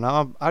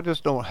 and I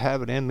just don't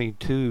have it in me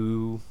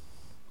to,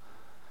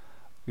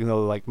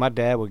 like my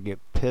dad would get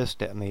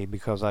pissed at me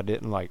because I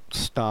didn't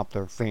stomp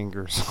their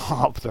fingers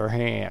off their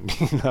hand.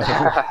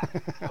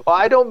 Well,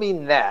 I don't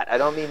mean that. I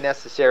don't mean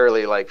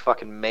necessarily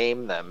fucking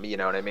maim them. You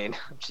know what I mean?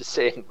 I'm just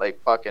saying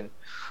fucking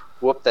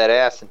whoop that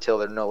ass until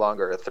they're no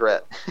longer a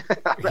threat.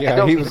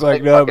 Yeah, he was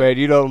like, no, man,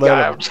 you don't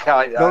let them.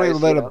 Don't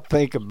even let them them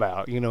think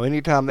about.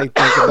 Anytime they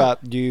think about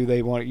you,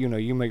 they want. You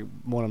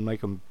want to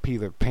make them pee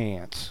their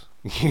pants.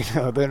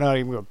 They're not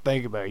even going to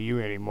think about you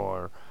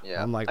anymore.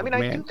 Yeah, I'm like, I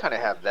man, do kind of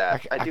have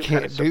that. I do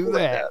can't do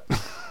that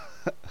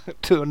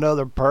to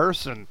another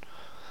person.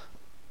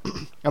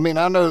 I mean,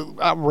 I know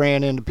I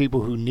ran into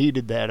people who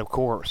needed that, of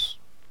course.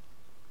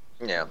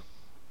 Yeah.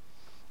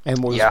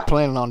 And was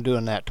planning on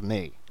doing that to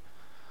me.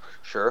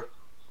 Sure.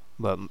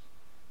 But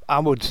I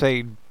would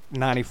say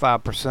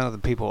 95% of the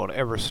people that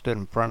ever stood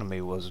in front of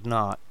me was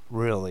not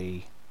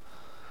really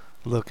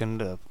looking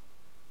to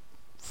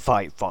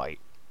fight.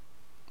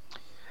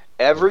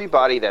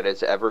 Everybody that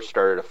has ever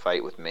started a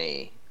fight with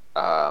me,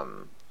 they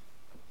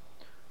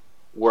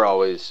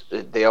always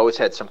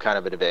had some kind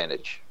of an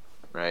advantage,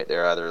 right?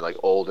 They're either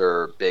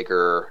older,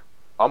 bigger,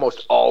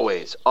 almost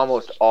always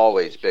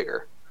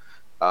bigger,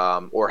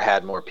 or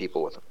had more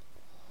people with them.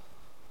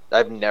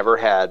 I've never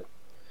had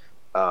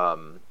a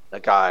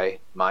guy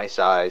my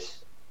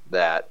size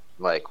that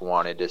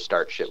wanted to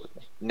start shit with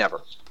me.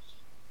 Never.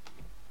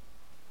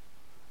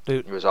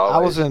 Dude, it was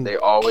always, they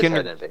always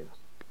had an advantage.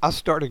 I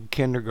started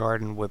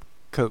kindergarten with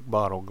Coke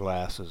bottle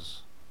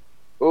glasses.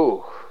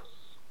 Ooh.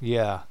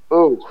 Yeah.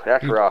 Ooh,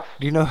 that's rough.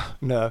 No.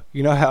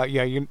 You know how?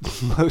 Yeah.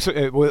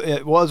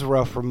 It was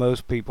rough for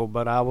most people,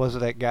 but I was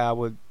that guy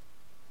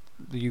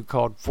you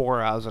called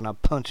 4 Eyes, and I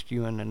punched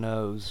you in the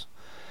nose.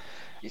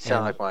 You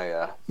sound like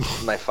my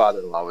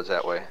father-in-law was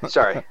that way.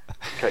 Sorry,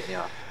 cutting you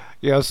off.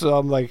 Yeah, so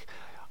I'm like,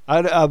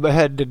 I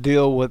had to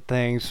deal with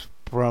things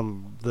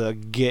from the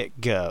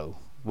get-go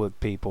with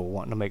people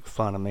wanting to make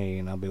fun of me,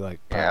 and I'll be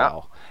like,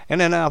 pow. Yeah. And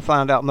then I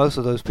find out most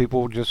of those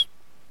people just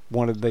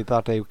they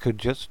thought they could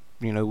just,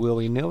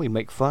 willy-nilly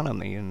make fun of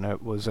me, and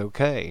that was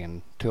okay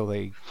until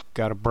they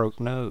got a broke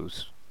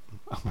nose.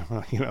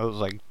 I was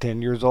like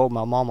 10 years old.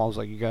 My mom was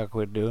like, you gotta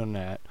quit doing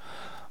that.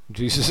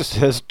 Jesus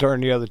says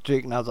turn the other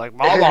cheek, and I was like,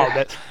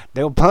 Mama,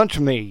 they'll punch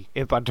me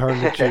if I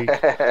turn the cheek.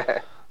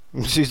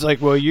 And she's like,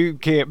 well, you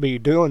can't be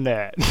doing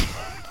that.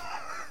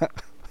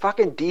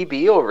 Fucking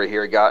DB over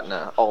here got in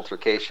an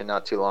altercation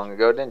not too long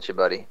ago, didn't you,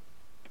 buddy?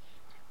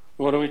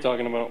 What are we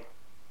talking about?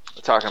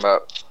 We're talking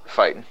about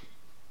fighting.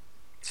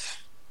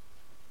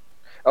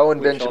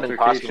 Owen Benjamin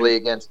possibly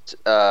against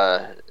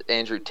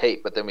Andrew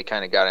Tate, but then we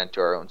kind of got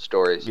into our own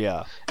stories.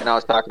 Yeah. And I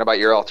was talking about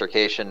your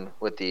altercation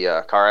with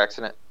the car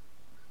accident.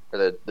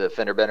 Or the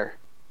fender bender.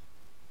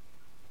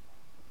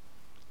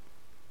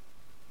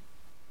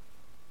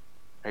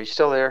 Are you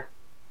still there?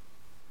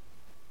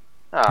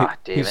 Ah,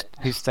 damn it.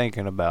 He's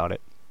thinking about it.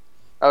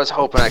 I was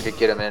hoping I could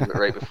get him in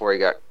right before he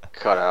got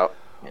cut out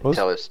and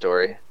tell his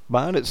story.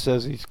 Mine, it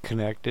says he's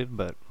connected,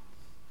 but...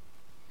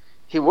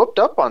 He whooped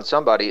up on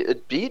somebody.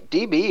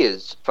 DB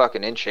is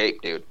fucking in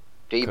shape, dude.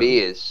 DB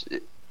is...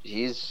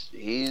 He's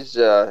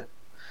I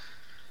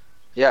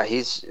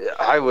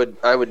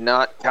would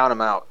not count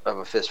him out of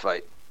a fist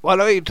fight. Well, I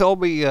know you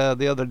told me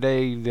the other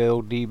day the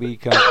old DB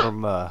come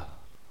from,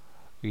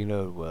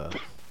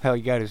 how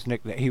he got his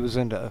nickname. He was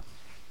into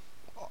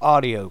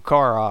audio,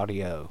 car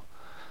audio.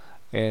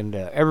 And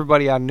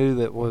everybody I knew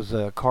that was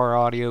a car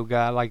audio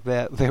guy like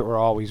that, they were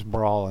always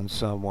brawling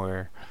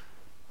somewhere.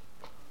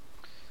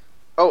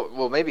 Oh,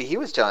 well, maybe he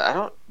was telling.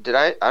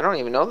 I don't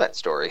even know that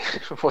story.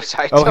 Was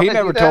I Oh, telling he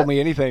never you that? told me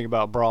anything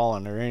about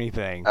brawling or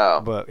anything.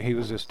 Oh. But he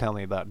was just telling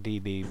me about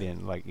DB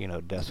being like,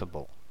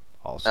 decibel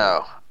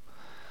also.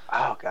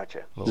 Oh, gotcha.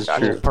 A little,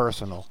 Gotcha. little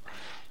personal.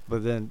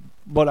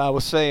 But I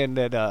was saying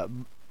that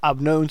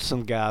I've known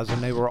some guys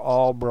and they were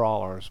all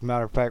brawlers.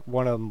 Matter of fact,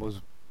 one of them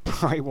was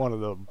probably one of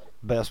the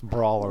best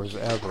brawlers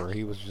ever.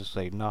 He was just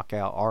a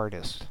knockout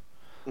artist.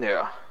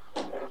 Yeah.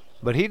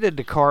 But he did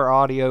the car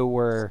audio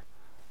where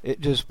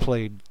it just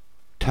played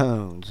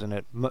tones,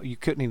 and you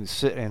couldn't even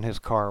sit in his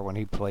car when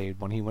he played.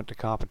 When he went to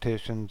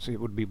competitions, it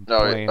would be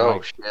playing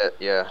like shit,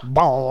 yeah.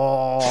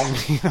 bong.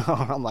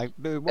 I'm like,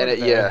 dude, what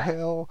the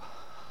hell?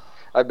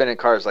 I've been in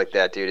cars like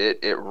that, dude.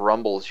 It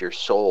rumbles your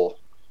soul.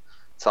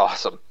 It's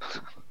awesome.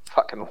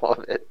 Fucking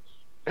love it.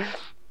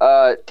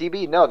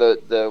 DB, no,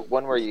 the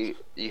one where you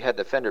had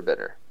the fender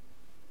bender.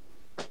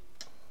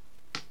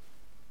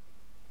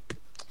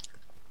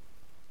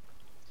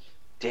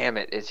 Damn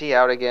it, is he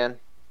out again?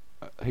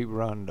 He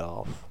runned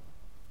off.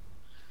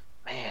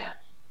 Man,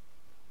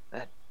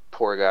 that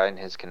poor guy and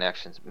his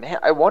connections. Man,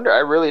 I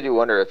really do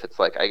wonder if it's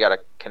like I gotta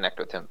connect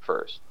with him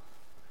first.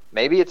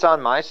 Maybe it's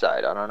on my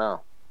side. I don't know.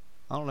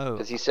 I don't know.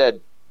 Because he said,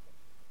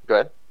 go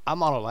ahead.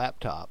 I'm on a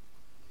laptop.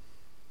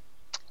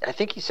 I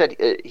think he said,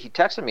 he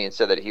texted me and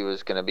said that he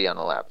was going to be on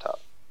a laptop,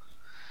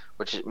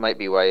 which might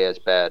be why he has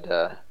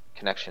bad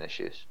connection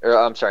issues. Or,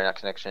 I'm sorry, not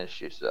connection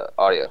issues,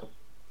 audio.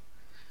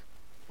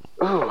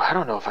 Ooh, I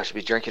don't know if I should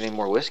be drinking any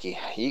more whiskey.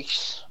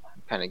 Yeesh.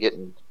 I'm kind of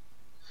getting,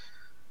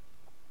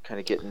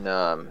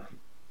 I'm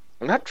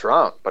not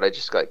drunk, but I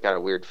just got a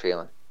weird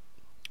feeling.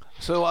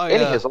 So I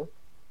Hizzle.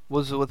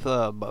 was with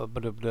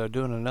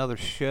doing another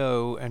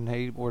show, and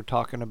they were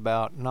talking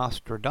about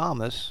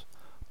Nostradamus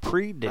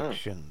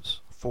predictions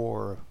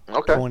for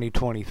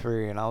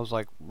 2023, and I was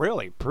like,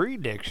 really,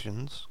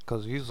 predictions?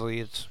 Because usually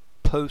it's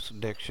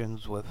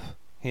post-dictions with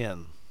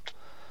him.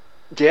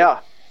 Yeah,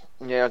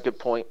 good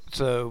point.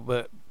 So,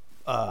 but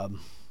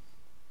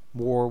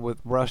war with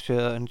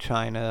Russia and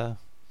China,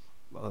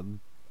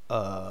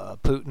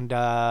 Putin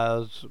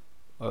dies,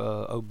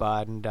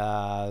 Biden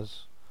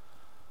dies.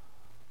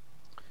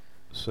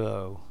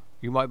 So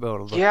you might be able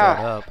to look that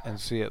up and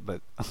see it. But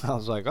I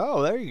was like,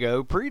 oh, there you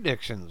go,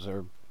 predictions,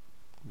 or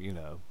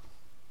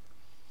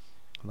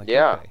I'm like,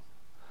 okay.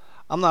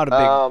 I'm not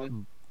a big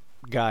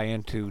guy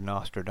into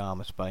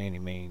Nostradamus by any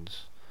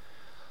means.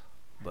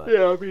 But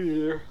yeah, me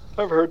neither.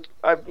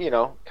 I've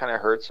kind of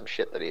heard some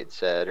shit that he had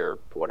said or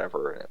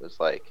whatever, and it was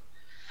like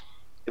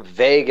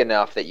vague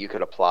enough that you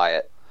could apply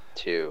it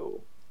to.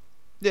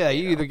 Yeah,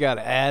 you either got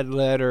to add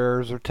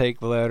letters or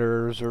take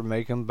letters or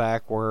make them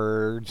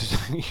backwards,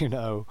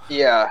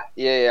 Yeah.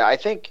 I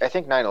think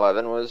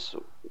 9/11 was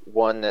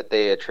one that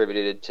they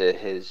attributed to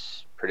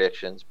his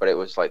predictions, but it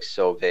was like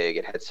so vague.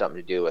 It had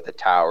something to do with a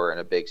tower in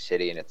a big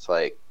city, and it's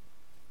like,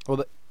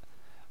 well,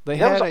 they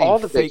had all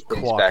a the fake big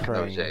things back in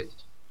those quatrain days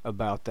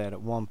about that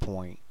at one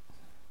point.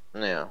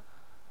 Yeah.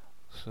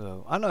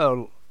 So I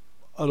know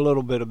a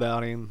little bit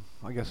about him.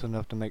 I guess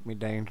enough to make me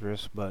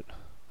dangerous, but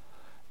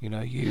he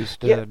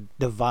used to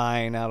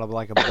divine out of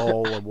like a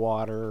bowl of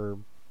water or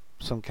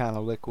some kind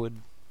of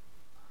liquid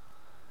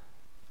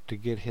to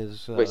get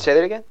his. Wait, say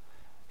that again.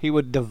 He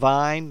would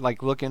divine,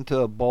 like look into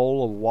a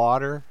bowl of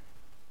water.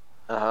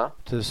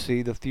 To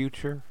see the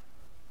future.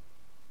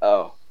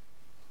 Oh.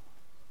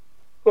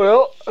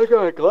 Well, I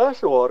got a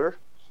glass of water.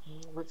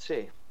 Let's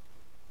see.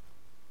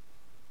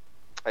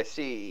 I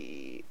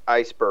see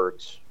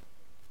icebergs.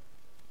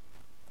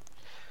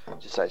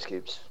 Just ice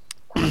cubes.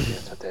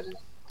 That's what that is.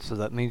 So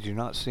that means you're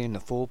not seeing the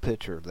full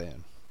picture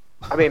then.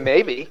 I mean,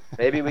 maybe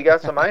we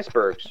got some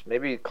icebergs.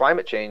 Maybe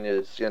climate change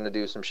is going to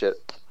do some shit.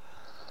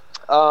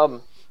 Yeah,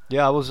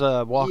 I was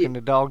walking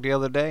the dog the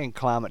other day, and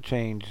climate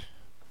change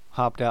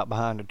hopped out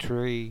behind a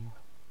tree,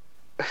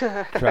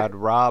 tried to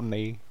rob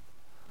me.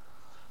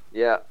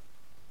 Yeah,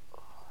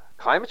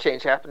 climate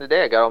change happened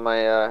today. I got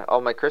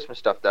all my Christmas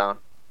stuff down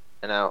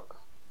and out.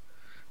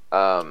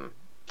 I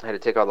had to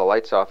take all the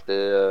lights off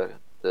the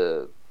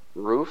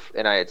roof,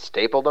 and I had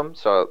stapled them.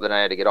 So then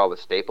I had to get all the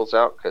staples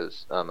out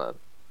because I'm a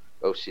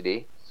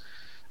OCD.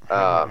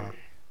 I'm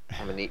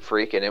a neat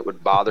freak, and it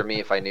would bother me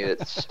if I knew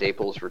that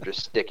staples were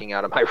just sticking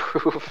out of my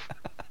roof.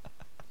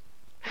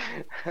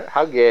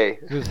 How gay.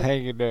 Just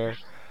hanging there.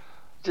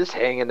 Just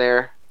hanging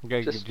there.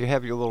 Okay, did you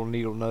have your little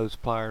needle nose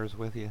pliers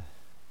with you?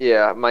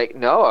 Yeah,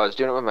 no, I was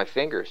doing it with my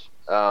fingers.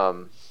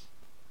 But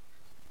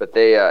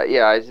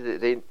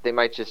they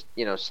might just,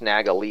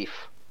 snag a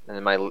leaf, and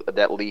then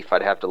that leaf,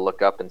 I'd have to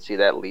look up and see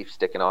that leaf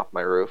sticking off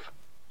my roof.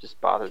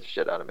 Just bothered the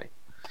shit out of me.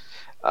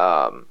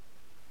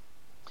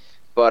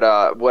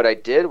 But what I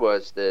did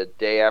was the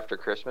day after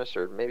Christmas,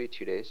 or maybe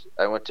 2 days,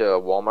 I went to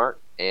Walmart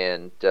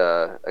and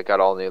I got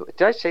all new.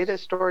 Did I say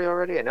this story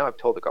already? I know I've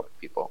told a couple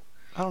people.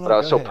 I don't know. But I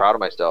was so proud of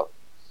myself.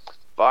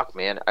 Fuck,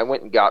 man. I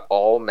went and got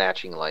all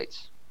matching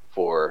lights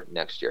for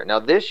next year. Now,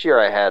 this year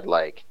I had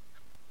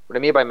what I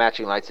mean by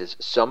matching lights is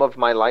some of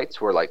my lights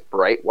were like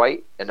bright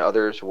white and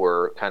others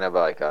were kind of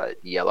like a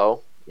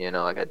yellow,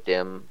 like a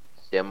dim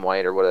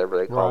white or whatever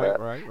they call that.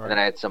 Right. And then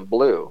I had some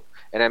blue.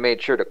 And I made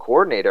sure to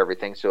coordinate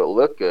everything so it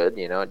looked good.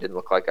 It didn't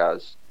look like I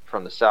was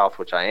from the South,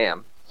 which I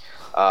am.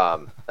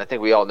 I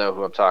think we all know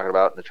who I'm talking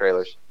about in the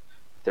trailers.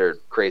 They're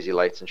crazy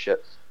lights and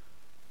shit.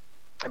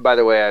 And by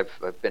the way,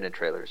 I've been in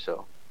trailers,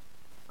 so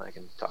I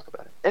can talk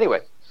about it.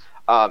 Anyway,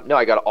 no,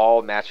 I got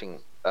all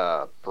matching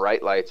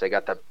bright lights. I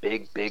got the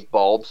big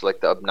bulbs,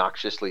 like the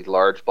obnoxiously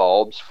large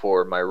bulbs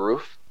for my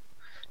roof.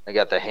 I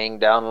got the hang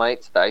down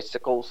lights, the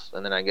icicles,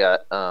 and then I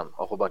got a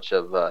whole bunch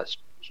of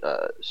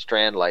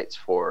strand lights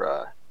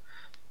for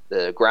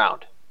the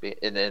ground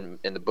and then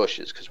in the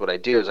bushes. Because what I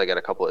do is I got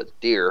a couple of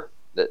deer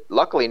that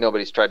luckily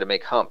nobody's tried to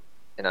make hump,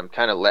 and I'm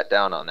kind of let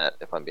down on that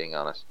if I'm being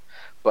honest.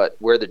 But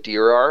where the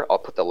deer are, I'll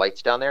put the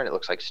lights down there, and it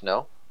looks like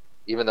snow,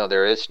 even though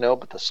there is snow,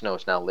 but the snow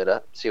is now lit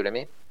up. See what I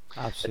mean?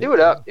 I do it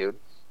up, dude.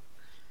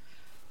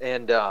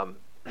 And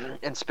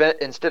instead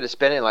of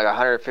spending like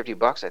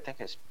 $150, I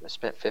think I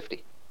spent $50.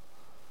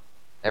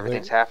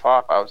 Everything's half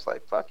off. I was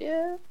like, fuck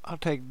yeah. I'll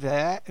take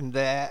that and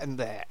that and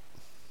that.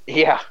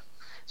 Yeah.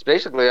 It's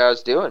basically what I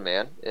was doing,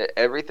 man.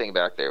 Everything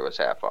back there was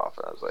half off.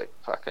 And I was like,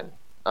 fucking,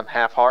 I'm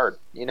half hard.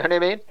 You know what I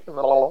mean?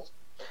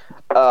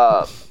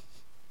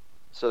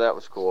 So that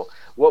was cool.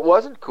 What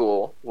wasn't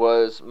cool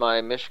was my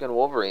Michigan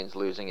Wolverines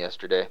losing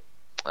yesterday.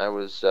 I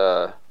was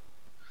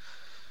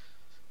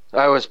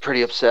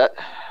pretty upset.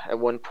 At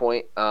one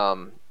point,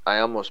 I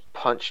almost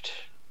punched.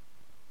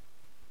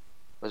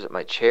 Was it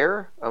my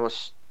chair? I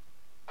almost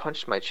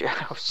punched my chair.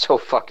 I was so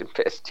fucking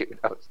pissed, dude.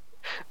 I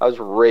was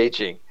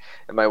raging,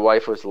 and my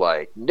wife was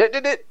like,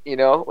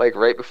 like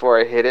right before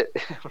I hit it.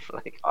 I was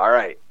like, all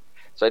right.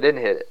 So I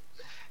didn't hit it,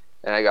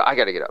 and I go, I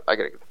gotta get up. I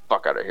gotta get the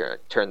fuck out of here. And I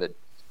turned the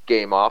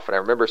game off, and I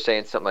remember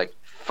saying something like,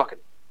 "Fucking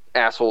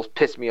assholes,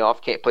 piss me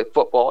off. Can't play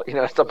football."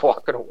 As I'm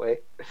walking away.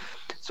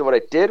 So what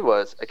I did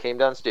was I came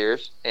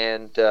downstairs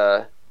and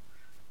I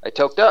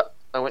toked up.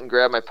 I went and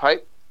grabbed my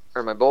pipe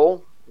or my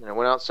bowl, and I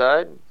went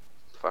outside and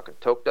fucking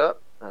toked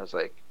up. And I was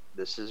like,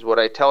 this is what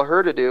I tell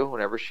her to do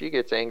whenever she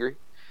gets angry.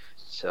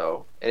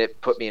 So, and it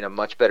put me in a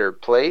much better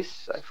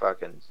place. I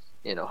fucking,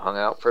 hung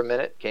out for a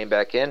minute, came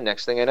back in.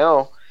 Next thing I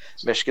know,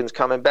 Michigan's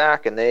coming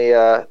back, and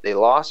they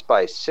lost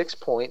by 6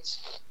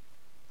 points.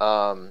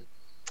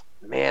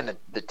 Man,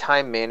 the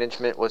time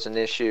management was an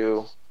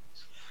issue.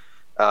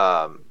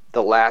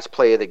 The last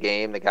play of the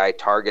game, the guy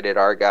targeted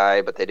our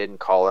guy, but they didn't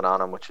call it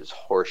on him, which was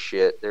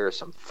horseshit. There are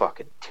some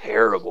fucking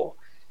terrible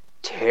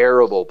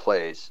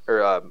plays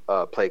or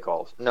play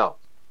calls. No,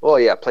 well,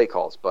 yeah, play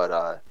calls,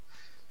 but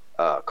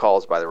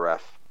calls by the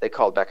ref. They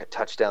called back a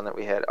touchdown that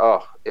we had.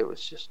 Oh, it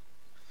was just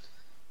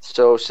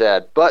so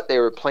sad. But they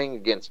were playing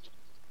against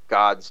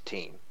God's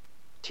team.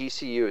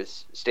 TCU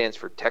stands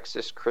for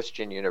Texas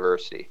Christian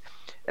University,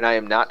 and I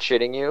am not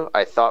shitting you.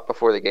 I thought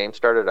before the game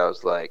started, I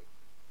was like,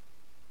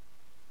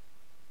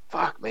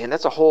 fuck, man,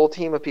 that's a whole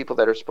team of people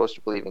that are supposed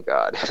to believe in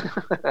God.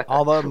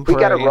 All of them we praying.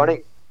 got a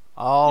running.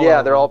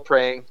 They're all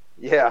praying.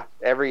 Yeah,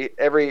 every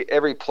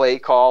play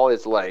call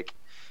is like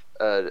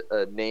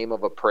a name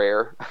of a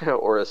prayer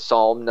or a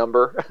psalm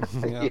number.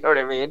 Yeah. You know what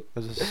I mean?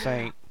 As a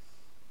saint.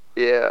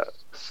 Yeah.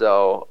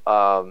 So,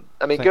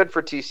 good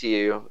for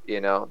TCU.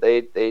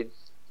 They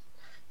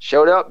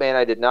showed up, man.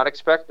 I did not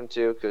expect them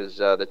to, because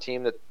the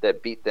team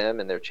that beat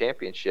them in their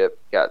championship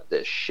got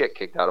the shit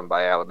kicked out of them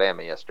by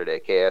Alabama yesterday.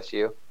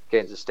 KSU.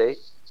 Kansas State.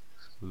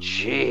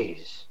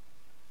 Jeez.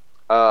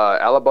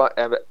 Alabama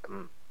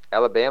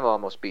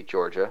almost beat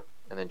Georgia,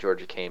 and then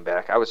Georgia came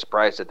back. I was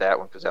surprised at that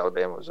one because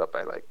Alabama was up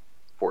by like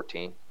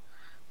 14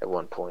 at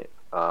one point.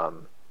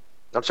 I'm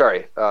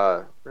sorry.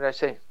 What did I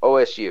say?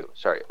 OSU.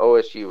 Sorry,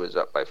 OSU was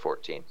up by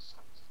 14,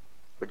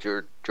 but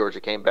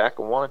Georgia came back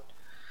and won.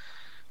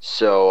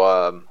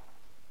 So,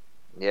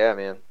 yeah,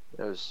 man,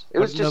 it was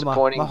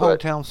disappointing. My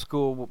hometown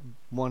school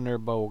won their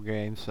bowl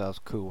game, so I was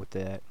cool with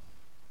that.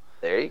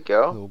 There you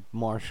go. Little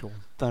Marshall,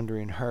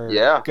 Thundering Herd.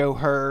 Yeah. Go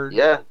Herd.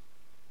 Yeah.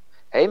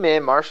 Hey,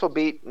 man, Marshall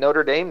beat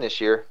Notre Dame this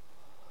year.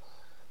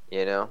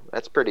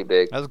 That's pretty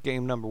big. That was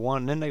game number 1.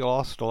 And then they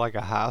lost to like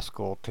a high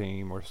school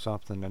team or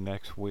something the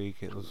next week.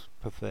 It was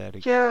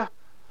pathetic. Yeah.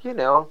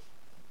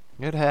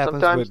 It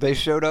happens, but they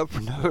showed up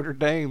for Notre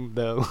Dame,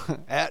 though,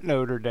 at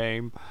Notre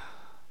Dame.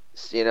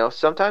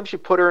 Sometimes you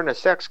put her in a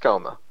sex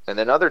coma, and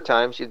then other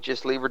times you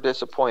just leave her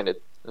disappointed.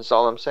 That's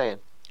all I'm saying.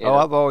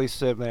 I've always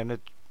said, man,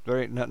 there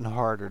ain't nothing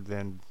harder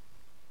than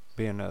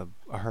being a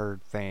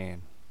Herd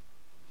fan.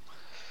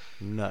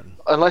 Nothing.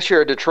 Unless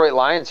you're a Detroit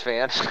Lions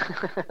fan.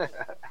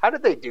 How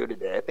did they do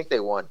today? I think they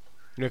won.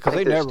 Yeah, because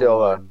they never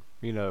won.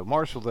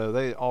 Marshall, though,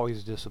 they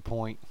always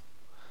disappoint.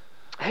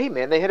 Hey,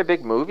 man, they had a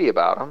big movie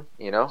about them.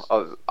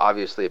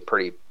 Obviously a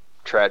pretty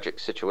tragic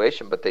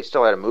situation, but they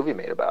still had a movie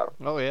made about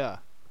them. Oh, yeah.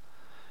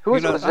 Who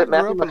was it? Matthew McConaughey?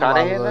 I grew up with a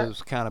lot of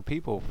those kind of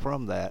people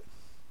from that.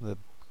 The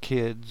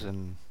kids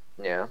and...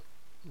 Yeah.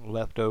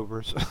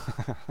 Leftovers.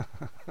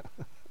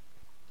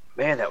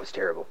 Man, that was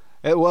terrible.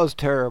 It was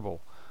terrible.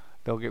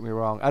 Don't get me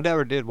wrong. I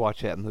never did watch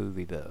that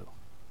movie, though.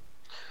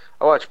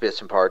 I watched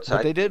bits and parts.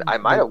 But they did. I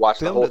might They have watched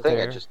the filmed whole it thing. I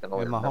there just don't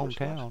really in my remember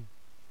so much. hometown.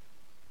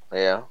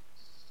 Yeah.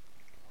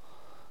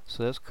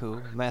 So that's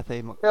cool.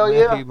 Matthew Hell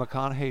yeah.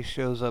 McConaughey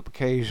shows up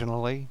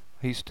occasionally.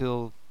 He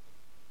still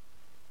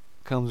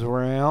comes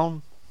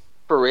around.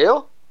 For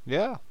real?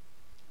 Yeah.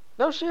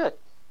 No shit.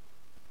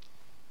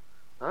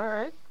 All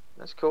right.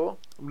 That's cool.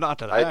 Not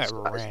that I I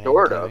ever ran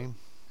sort into of. him.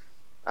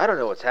 I don't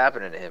know what's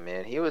happening to him,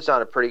 man. He was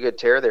on a pretty good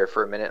tear there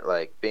for a minute,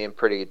 like being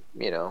pretty,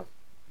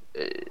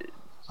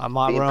 I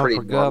might being run pretty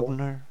for normal.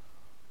 governor.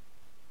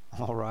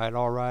 All right,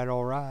 all right,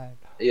 all right.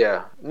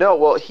 Yeah. No,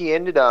 well, he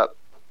ended up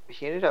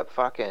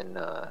fucking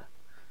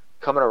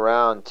coming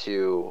around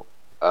to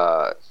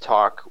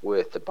talk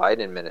with the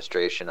Biden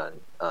administration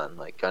on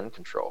like gun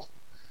control.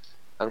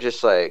 I'm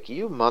just like,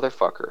 you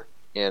motherfucker,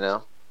 you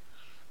know?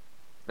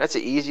 That's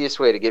the easiest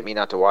way to get me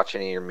not to watch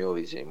any of your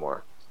movies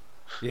anymore.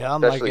 Yeah,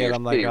 I'm Especially like, your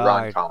I'm like, shitty all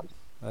right, rom-coms.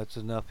 that's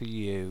enough of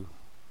you.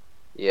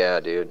 Yeah,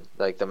 dude.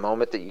 Like the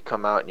moment that you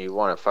come out and you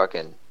want to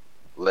fucking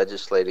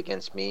legislate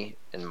against me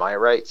and my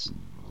rights,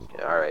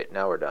 yeah, all right,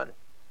 now we're done.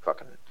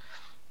 Fucking.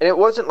 And it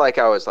wasn't like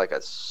I was like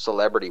a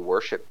celebrity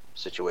worship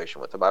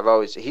situation with him.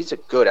 He's a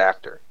good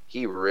actor.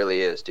 He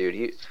really is,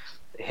 dude.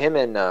 Him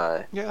and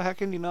Yeah, how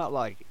can you not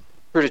like it?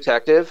 True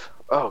Detective.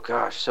 Oh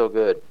gosh, so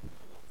good.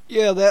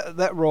 Yeah,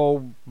 that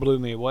role blew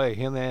me away.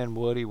 Him and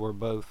Woody were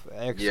both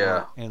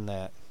excellent in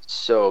that.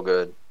 So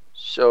good,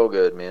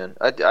 man.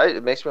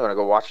 It makes me want to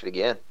go watch it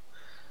again.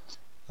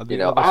 It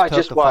was I tough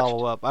just to watched.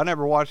 follow up. I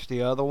never watched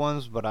the other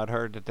ones, but I'd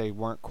heard that they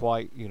weren't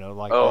quite,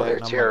 like Oh, that. they're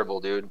And I'm terrible,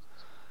 dude.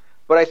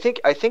 But I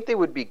think they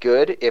would be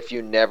good if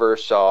you never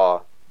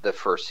saw the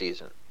first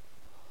season.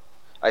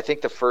 I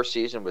think the first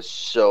season was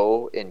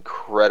so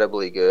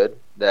incredibly good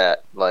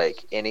that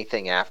like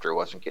anything after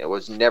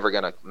was never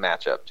gonna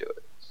match up to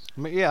it.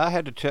 Yeah, I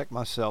had to check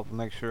myself and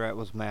make sure that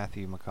was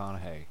Matthew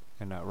McConaughey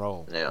in that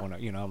role. Yeah. When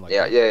I'm like,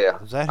 Yeah.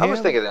 is that him? I was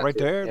thinking that right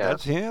too. there. Yeah.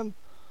 That's him.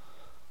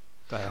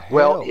 The hell?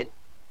 Well,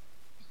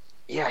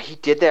 he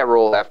did that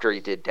role after he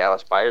did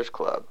Dallas Buyers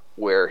Club,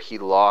 where he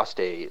lost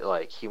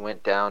he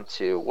went down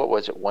to, what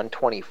was it,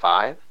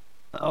 125?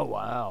 Oh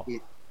wow.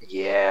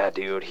 Yeah,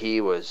 dude,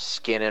 he was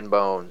skin and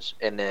bones,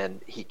 and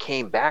then he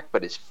came back,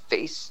 but his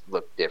face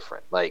looked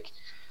different. Like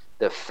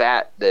the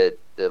fat, the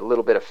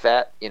little bit of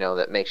fat,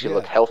 that makes you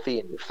look healthy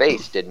in your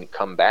face didn't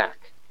come back.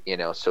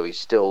 So he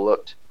still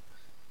looked.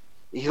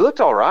 He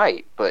looked all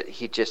right, but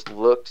he just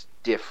looked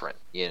different.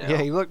 Yeah,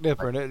 he looked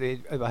different.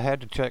 I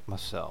had to check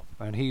myself,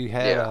 and he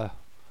had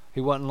he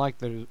wasn't like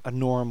a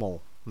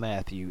normal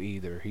Matthew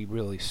either. He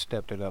really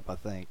stepped it up, I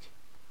think.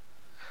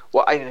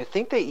 Well, I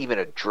think they even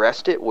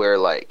addressed it where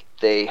like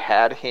they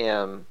had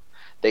him.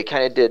 They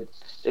kind of did.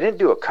 They didn't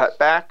do a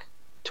cutback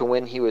to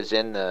when he was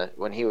undercover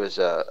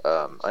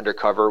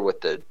with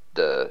the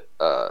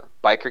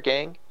biker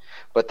gang,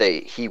 but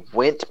he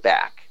went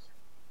back,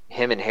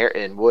 him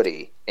and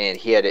Woody, and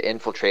he had to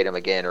infiltrate him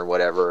again or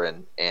whatever,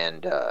 and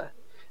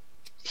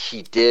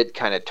he did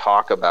kind of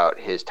talk about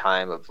his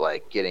time of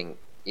like getting,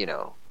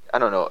 I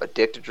don't know,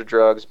 addicted to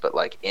drugs, but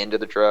like into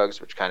the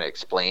drugs, which kind of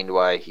explained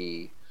why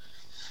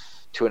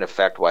to an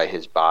effect why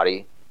his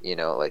body,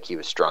 like he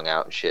was strung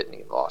out and shit and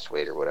he lost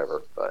weight or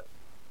whatever. But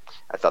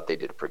I thought they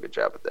did a pretty good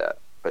job with that.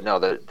 But no,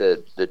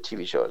 the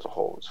TV show as a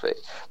whole was fake.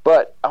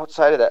 But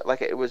outside of that,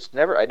 like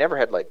I never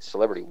had like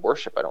celebrity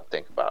worship, I don't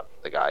think, about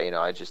the guy.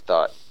 I just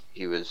thought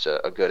he was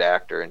a good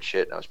actor and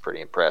shit, and I was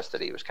pretty impressed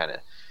that he was kind of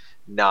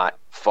not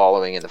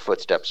following in the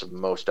footsteps of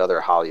most other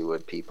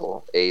Hollywood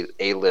people,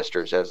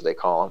 A-listers as they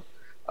call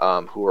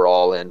them, who are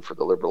all in for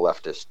the liberal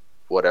leftist,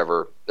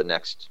 whatever the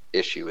next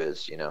issue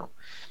is,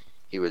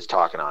 He was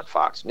talking on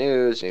Fox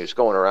News, and he was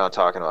going around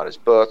talking about his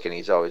book, and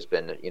he's always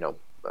been,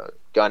 a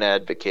gun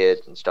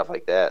advocate and stuff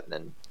like that. And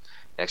then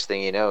next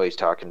thing you know, he's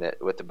talking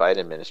with the Biden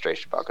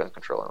administration about gun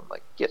control, and I'm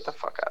like, get the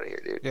fuck out of here,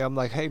 dude. Yeah, I'm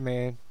like, hey,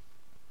 man,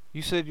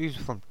 you said you're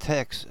from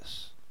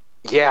Texas.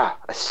 Yeah,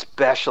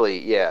 especially,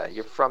 yeah,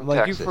 you're from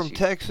Texas. You from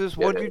Texas?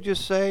 What'd you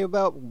just say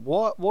about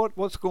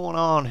what's going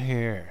on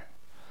here?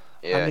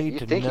 Yeah, you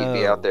think he'd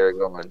be out there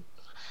going,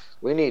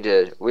 we need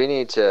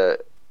to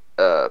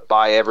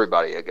buy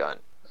everybody a gun.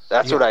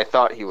 That's what I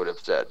thought he would have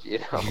said,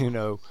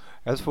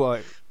 That's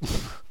what.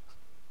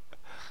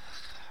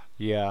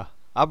 Yeah,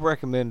 I've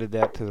recommended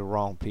that to the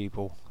wrong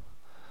people.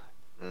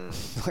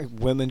 Like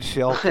women's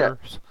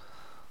shelters.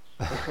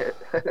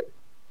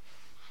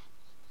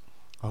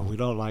 Oh, we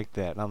don't like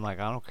that. And I'm like,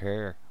 I don't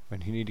care.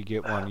 When you need to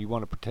get one, you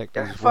want to protect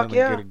these women,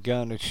 get a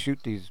gun and shoot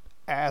these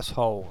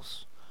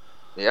assholes.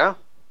 Yeah.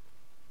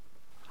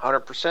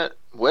 100%.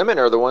 Women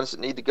are the ones that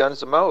need the guns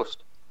the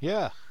most.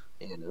 Yeah.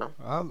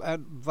 I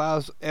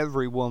advise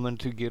every woman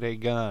to get a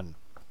gun.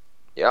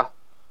 Yeah.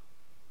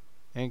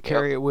 And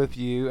carry it with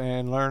you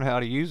and learn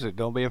how to use it.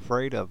 Don't be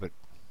afraid of it.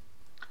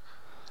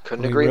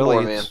 Couldn't agree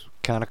more, man. It's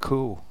kind of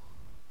cool.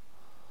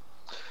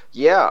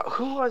 Yeah.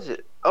 Who was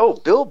it? Oh,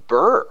 Bill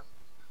Burr.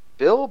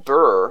 Bill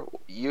Burr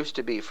used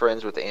to be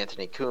friends with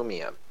Anthony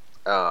Cumia.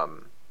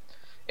 And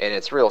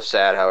it's real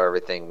sad how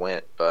everything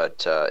went.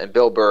 But and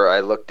Bill Burr,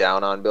 I look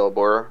down on Bill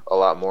Burr a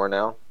lot more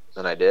now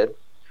than I did.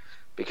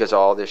 because of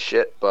all this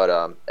shit.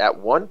 But at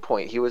one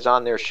point, he was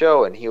on their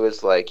show, and he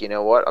was like, you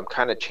know what? I'm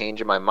kind of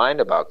changing my mind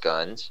about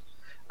guns.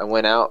 I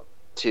went out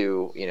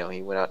to,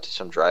 he went out to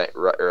some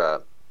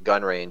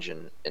gun range,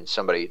 and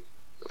somebody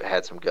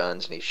had some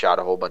guns, and he shot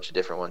a whole bunch of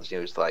different ones. And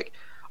he was like,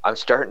 I'm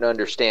starting to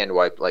understand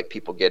why like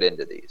people get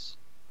into these.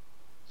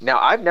 Now,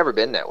 I've never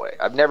been that way.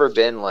 I've never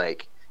been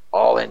like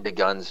all into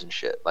guns and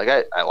shit. Like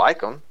I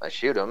like them, I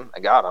shoot them, I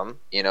got them,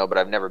 but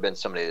I've never been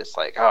somebody that's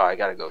like, oh, I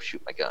gotta go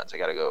shoot my guns. I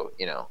gotta go,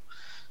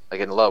 like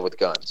in love with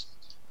guns.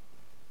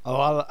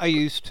 Oh, I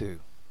used to.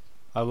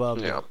 I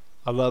loved Yeah. it.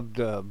 I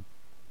loved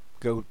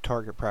go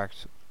target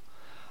practice.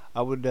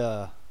 I would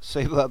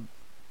save up,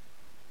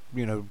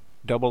 AA,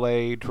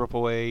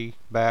 AAA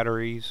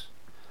batteries.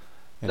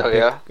 And Oh,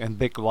 yeah? And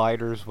Bic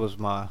lighters was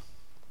my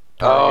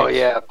Oh target.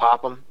 yeah,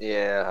 pop them.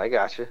 Yeah, I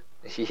got you.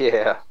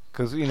 Yeah.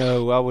 Because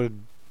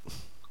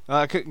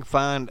I couldn't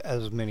find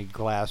as many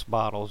glass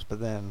bottles, but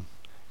then,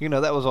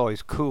 that was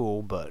always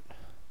cool. But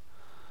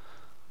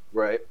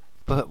Right.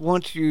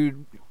 once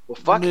you Well,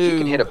 fuck, if you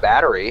can hit a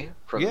battery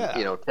from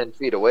Yeah. 10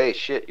 feet away,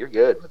 shit, you're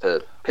good with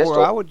a pistol.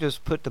 Or I would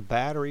just put the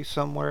battery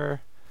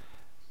somewhere,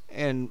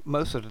 and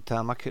most of the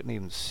time I couldn't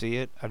even see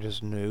it. I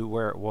just knew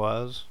where it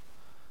was,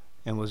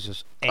 and was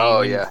just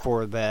aiming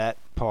for that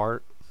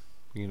part.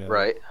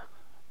 Right.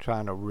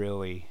 Trying to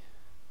really,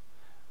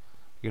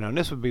 and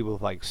this would be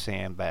with like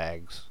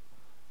sandbags,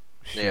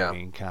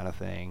 shooting kind of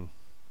thing.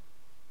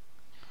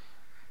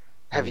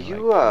 Have And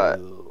you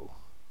ooh.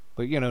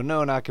 But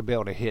knowing I could be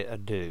able to hit a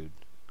dude,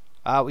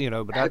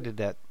 but I did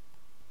that.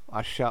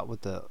 I shot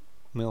with the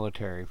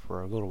military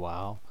for a little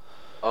while.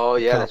 Oh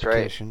yeah, that's right.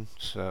 Competition.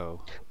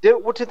 So Did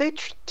they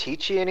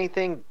teach you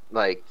anything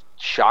like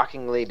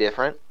shockingly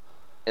different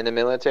in the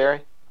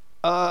military?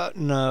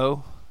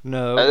 no.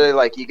 Are they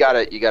like you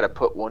gotta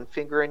put one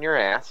finger in your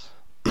ass?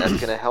 That's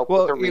gonna help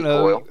with the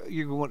recoil.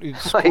 You want to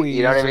Like, squeeze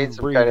you know what I mean? and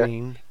Some kinda-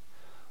 breathing.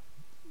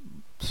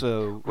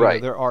 So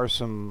Right. there are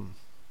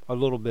a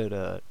little bit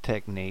of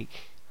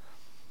technique,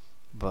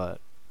 but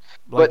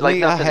But, like,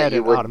 me, I nothing that had you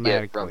it wouldn't get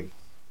automatically.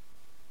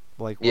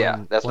 from- Like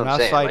Yeah, that's when what I'm I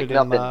saying, like, sighted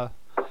in nothing-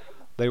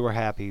 they were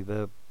happy.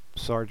 The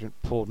sergeant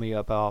pulled me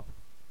up off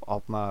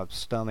my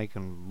stomach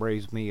and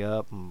raised me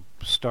up and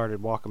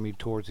started walking me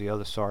towards the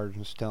other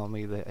sergeants, telling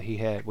me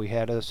that we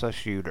had us a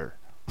shooter.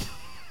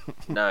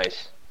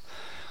 Nice.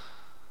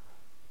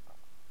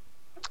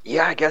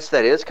 Yeah, I guess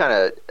that is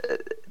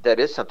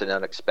something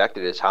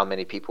unexpected, is how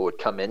many people would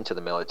come into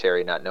the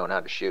military not knowing how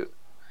to shoot.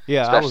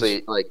 Yeah,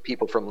 Especially like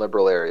people from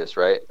liberal areas,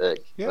 right?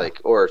 Yeah.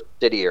 Or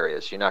city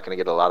areas. You're not going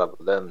to get a lot of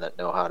them that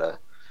know how to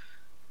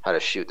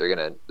shoot. They're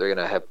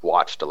gonna have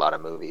watched a lot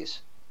of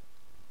movies.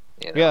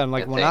 Yeah, and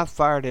like when I think,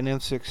 fired an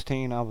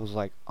M16, I was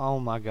like, "Oh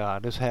my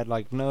God, this had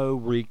like no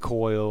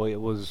recoil. It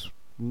was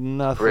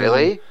nothing."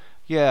 really?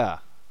 Yeah,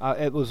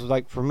 it was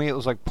like, for me, it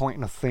was like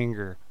pointing a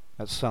finger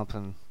at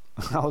something.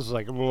 I was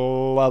like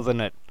loving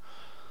it.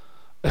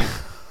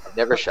 I've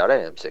never shot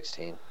an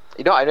M16.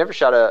 I never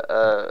shot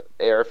a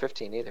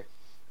AR-15 either.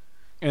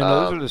 And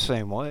those are the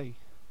same way.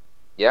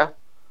 Yeah,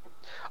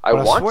 I But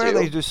I want swear to.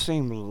 they just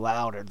seemed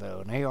louder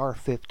though. An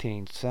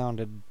AR-15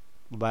 sounded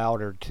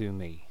louder to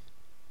me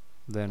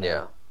than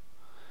Yeah.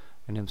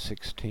 an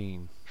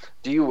M16.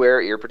 Do you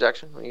wear ear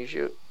protection when you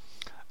shoot?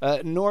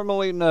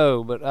 Normally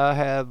no, but I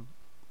have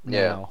now.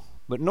 Yeah.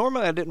 But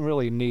normally I didn't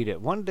really need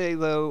it. One day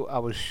though, I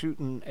was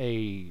shooting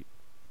a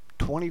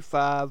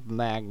 25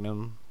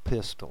 Magnum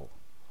pistol,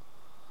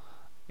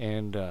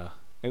 and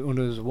it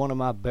was one of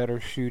my better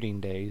shooting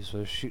days. I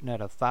was shooting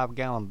at a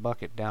 5-gallon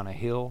bucket down a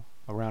hill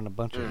around a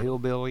bunch of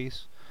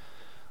hillbillies,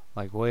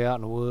 like way out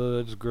in the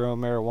woods, growing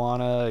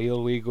marijuana,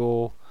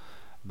 illegal,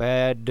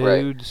 bad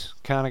dudes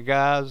kind of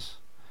guys.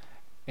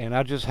 And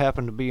I just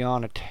happened to be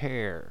on a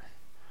tear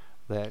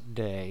that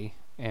day,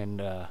 and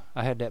I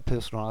had that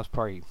pistol, and I was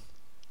probably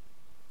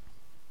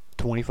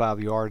 25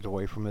 yards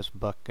away from this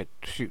bucket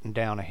shooting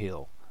down a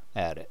hill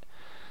at it.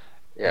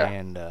 Yeah.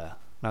 And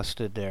I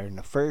stood there, and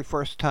the very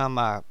first time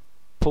I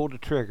pulled the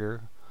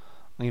trigger,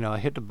 I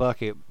hit the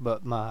bucket,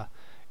 but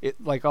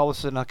like all of a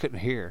sudden I couldn't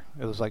hear.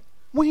 It was like,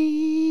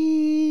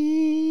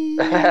 wee,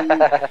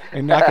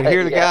 and I could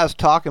hear the guys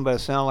talking, but it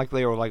sounded like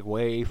they were like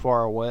way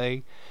far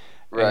away.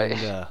 Right.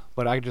 And,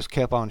 but I just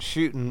kept on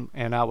shooting,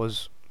 and I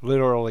was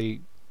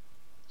literally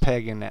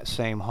pegging that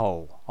same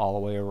hole all the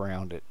way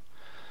around it,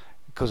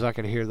 because I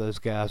could hear those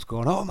guys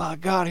going, "Oh my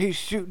God, he's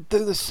shooting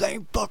through the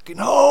same fucking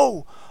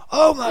hole!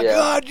 Oh my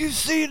God, you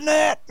seen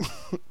that?"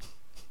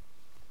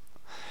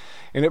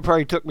 And it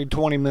probably took me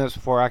 20 minutes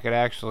before I could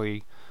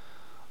actually,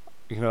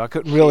 I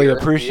couldn't really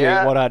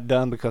appreciate what I'd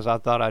done, because I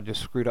thought I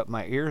just screwed up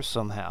my ears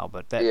somehow.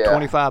 But that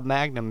 25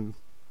 Magnum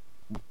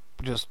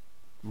just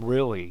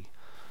really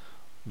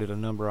did a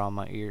number on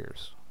my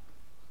ears.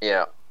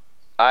 Yeah.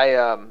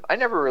 I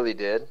never really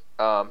did.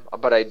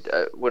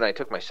 But when I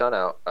took my son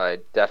out, I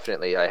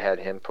had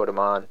him put them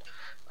on.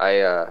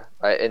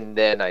 And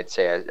then I'd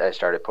say I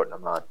started putting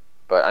them on.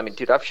 But I mean,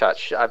 dude, I've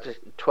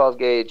 12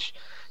 gauge,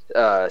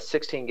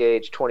 16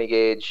 gauge, 20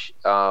 gauge,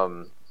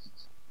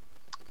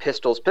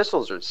 pistols.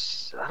 Pistols are,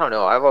 I don't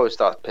know. I've always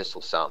thought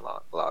pistols sound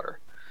louder.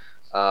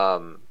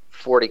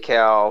 40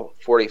 cal,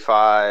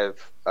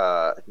 45,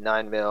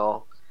 9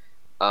 mil.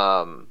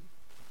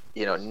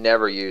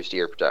 Never used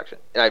ear protection.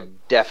 And I've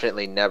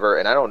definitely never,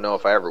 and I don't know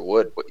if I ever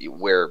would,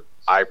 wear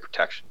eye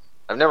protection.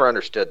 I've never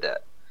understood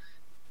that.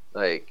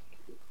 Like,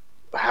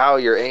 how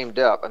you're aimed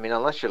up. I mean,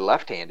 unless you're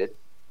left-handed,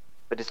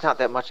 but it's not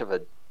that much of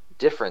a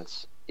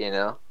difference,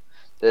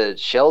 The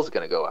shell's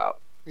going to go out.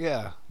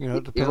 Yeah,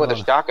 it depends even with on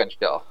a shotgun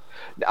shell.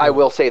 I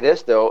will say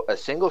this, though. A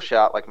single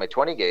shot, like my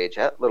 20 gauge,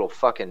 that little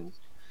fucking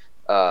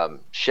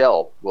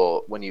shell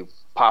will, when you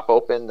pop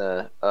open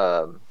the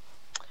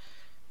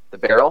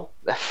barrel,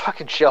 that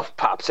fucking shell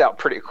pops out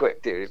pretty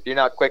quick, dude. If you're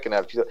not quick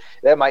enough,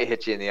 that might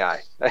hit you in the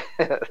eye.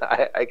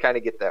 I kind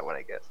of get that one,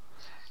 I guess.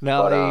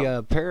 Now,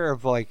 a pair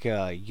of like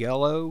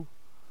yellow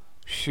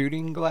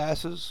shooting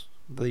glasses,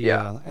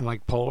 and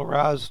like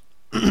polarized,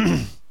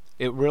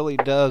 it really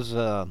does,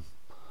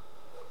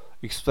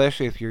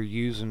 especially if you're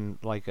using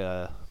like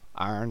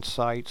iron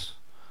sights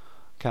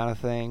kind of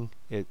thing.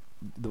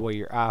 The way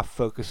your eye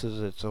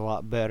focuses, it's a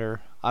lot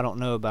better. I don't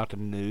know about the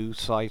new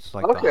sights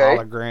like the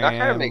hologram, that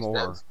kind of makes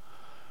sense.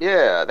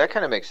 Yeah, that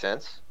kind of makes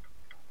sense.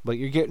 But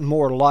you're getting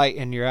more light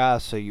in your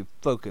eyes, so you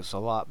focus a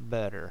lot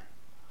better.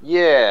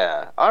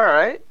 Yeah, all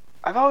right.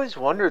 I've always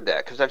wondered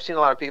that because I've seen a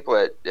lot of people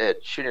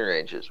at shooting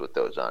ranges with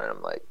those on, and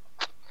I'm like,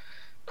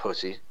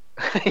 pussy.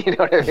 You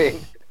know what I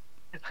mean?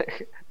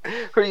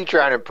 Who are you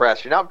trying to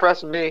impress? You're not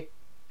impressing me.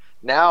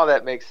 Now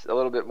that makes a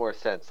little bit more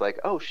sense. Like,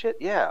 oh shit,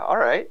 yeah, all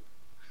right,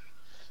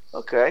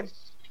 okay.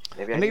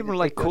 Maybe and even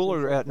like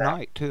cooler at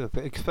night too,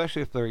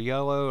 especially if they're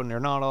yellow and they're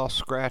not all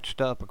scratched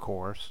up, of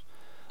course.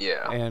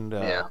 Yeah. And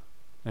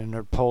and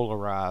they're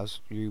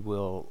polarized. You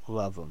will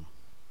love them,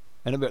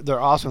 and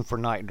they're awesome for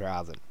night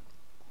driving.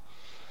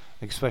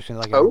 Especially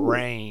like in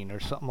rain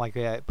or something like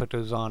that. Put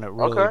those on. It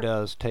really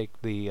does take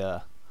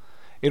the.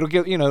 It'll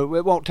give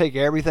it won't take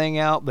everything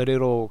out, but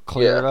it'll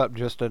clear it up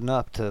just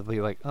enough to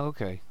be like,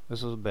 okay,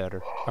 this is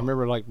better. I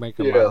remember like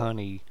making my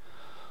honey.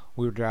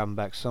 We were driving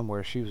back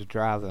somewhere. She was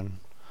driving,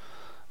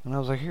 and I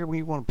was like, "Here,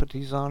 we want to put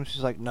these on."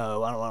 She's like,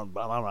 "No, I don't want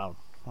to."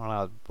 And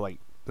I was like,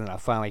 then I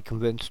finally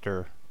convinced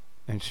her,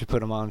 and she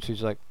put them on.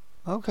 She's like,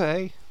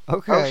 "Okay,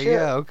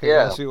 yeah,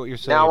 I see what you're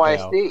saying now." I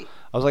see.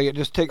 I was like, it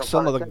just takes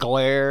some of the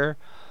glare.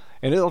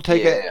 And it'll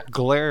take that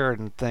glare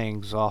and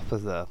things off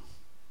of the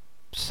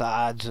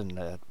sides and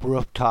the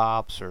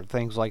rooftops or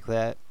things like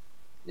that.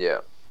 Yeah.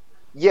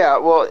 Yeah,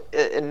 well,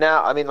 and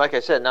now, I mean, like I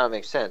said, now it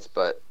makes sense,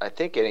 but I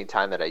think any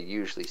time that I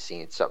usually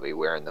seen somebody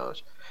wearing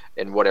those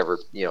in whatever,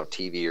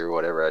 TV or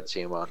whatever I'd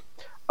seen them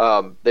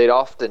on, they'd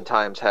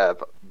oftentimes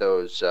have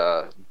those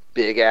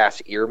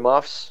big-ass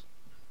earmuffs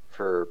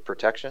for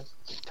protection.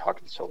 I'm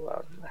talking so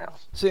loud in the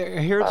house. See,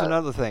 here's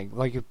another thing.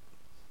 Like,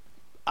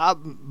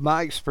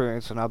 my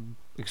experience, and I've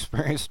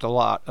experienced a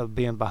lot of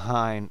being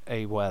behind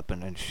a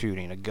weapon and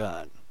shooting a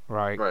gun,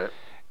 right?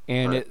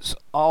 And it's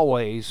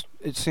always,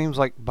 it seems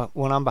like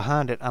when I'm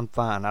behind it, I'm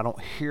fine. I don't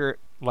hear it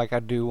like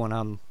I do when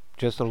I'm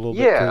just a little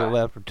bit to the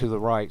left or to the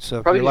right.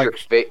 So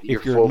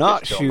if you're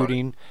not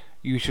shooting,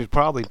 you should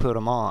probably put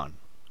them on.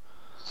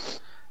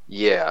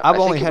 Yeah. I've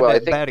only had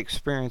that bad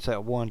experience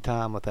at one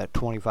time with that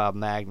 25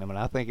 Magnum, and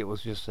I think it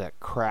was just that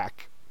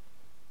crack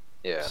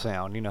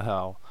sound. You know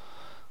how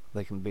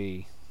they can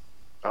be.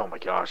 Oh my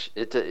gosh,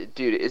 dude,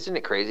 isn't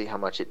it crazy how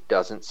much it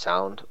doesn't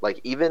sound like,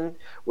 even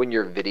when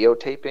you're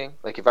videotaping?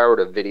 Like, if I were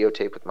to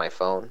videotape with my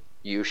phone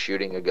you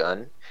shooting a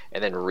gun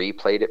and then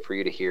replayed it for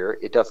you to hear,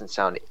 it doesn't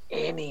sound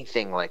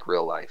anything like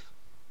real life.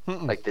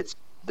 Like,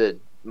 the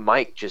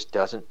mic just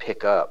doesn't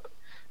pick up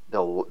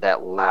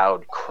that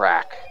loud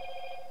crack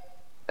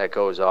that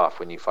goes off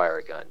when you fire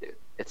a gun, dude.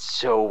 It's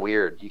so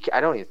weird. I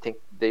don't even think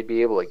they'd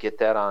be able to get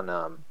that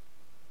on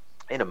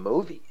in a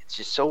movie. It's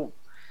just so.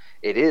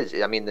 It is.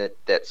 I mean,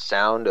 that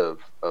sound of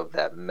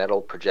that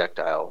metal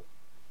projectile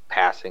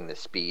passing the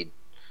speed,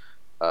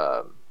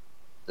 the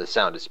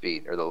sound of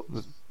speed, or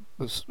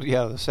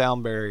the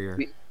sound barrier.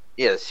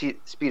 Yeah, the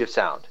speed of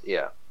sound.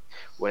 Yeah,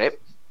 when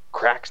it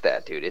cracks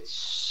that, dude, it's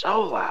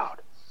so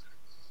loud.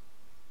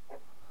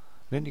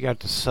 Then you got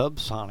the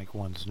subsonic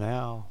ones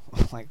now.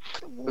 Like,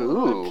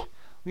 ooh,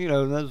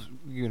 those.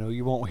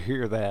 You won't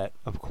hear that,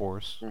 of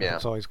course. Yeah,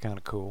 it's always kind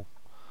of cool.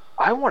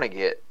 I want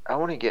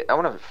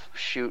to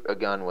shoot a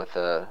gun with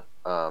a.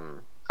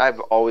 I've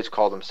always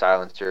called them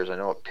silencers. I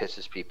know it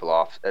pisses people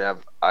off, and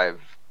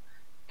I've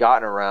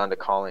gotten around to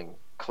calling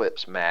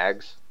clips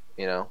mags,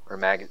 or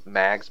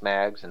mags,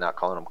 and not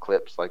calling them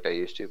clips like I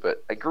used to.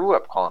 But I grew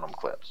up calling them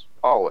clips,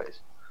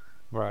 always.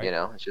 Right.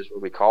 It's just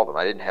what we called them.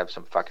 I didn't have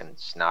some fucking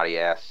snotty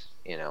ass,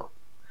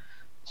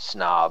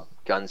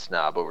 gun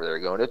snob over there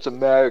going, it's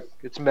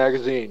a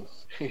magazine.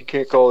 You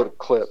can't call it a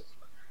clip.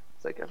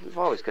 It's like, we've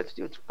always got to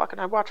do. It's fucking.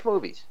 I watch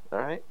movies. All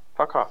right,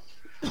 fuck off.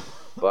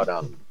 But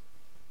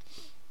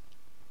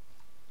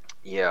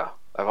yeah,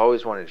 I've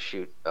always wanted to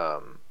shoot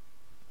a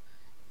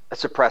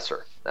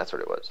suppressor. That's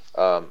what it was.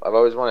 I've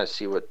always wanted to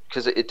see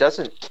because it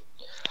doesn't.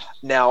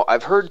 Now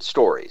I've heard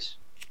stories.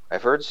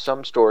 I've heard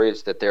some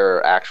stories that there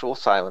are actual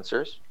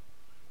silencers,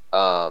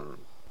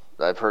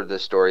 I've heard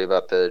this story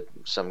about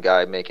some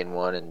guy making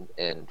one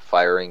and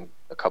firing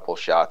a couple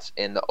shots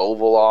in the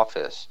Oval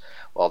Office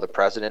while the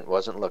president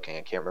wasn't looking.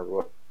 I can't remember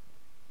what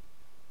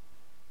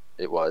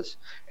it was,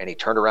 and he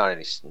turned around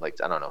and he, like,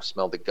 I don't know,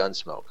 smelled the gun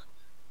smoke.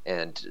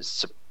 And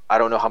I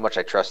don't know how much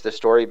I trust this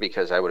story,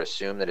 because I would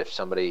assume that if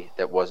somebody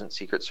that wasn't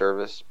Secret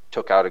Service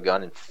took out a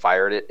gun and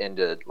fired it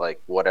into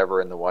like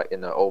whatever in the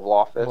Oval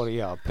Office, What?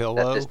 Yeah, a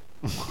pillow.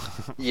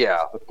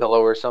 yeah, a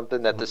pillow or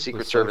something, that the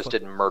Secret Service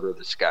didn't murder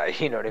this guy.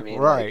 You know what I mean?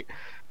 Right.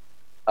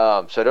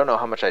 So I don't know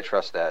how much I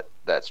trust that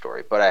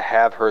story, but I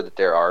have heard that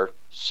there are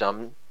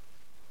some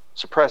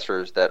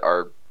suppressors that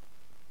are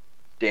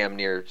damn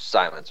near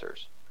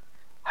silencers.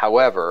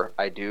 However,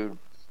 I do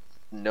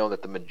know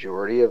that the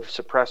majority of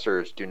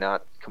suppressors do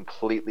not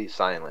completely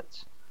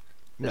silence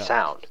the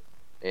sound.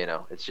 You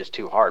know, it's just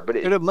too hard, but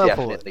it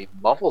definitely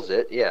muffles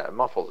it. Yeah, it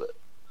muffles it.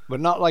 But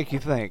not like you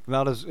think.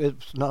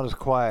 It's not as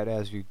quiet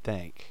as you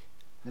think.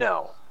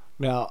 No.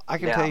 Now, I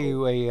can tell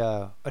you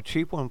a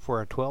cheap one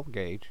for a 12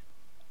 gauge.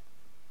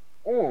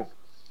 Mm.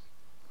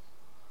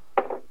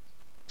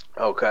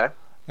 Okay.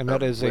 And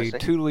that is a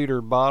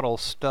 2-liter bottle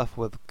stuffed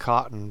with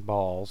cotton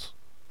balls,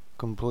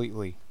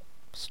 completely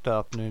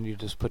stuffed, and then you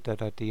just put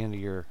that at the end of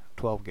your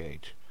 12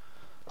 gauge.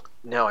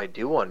 Now, I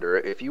do wonder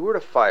if you were to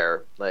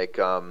fire, like,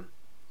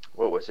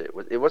 what was it?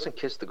 It wasn't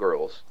Kiss the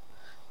Girls.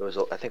 It was,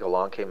 I think,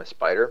 Along Came a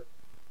Spider.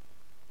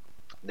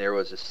 There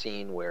was a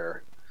scene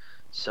where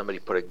somebody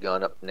put a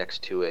gun up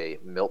next to a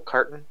milk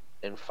carton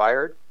and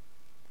fired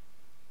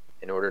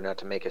in order not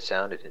to make a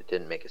sound, and it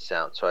didn't make a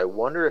sound. So I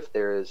wonder if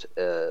there is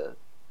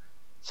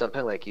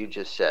something like you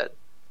just said,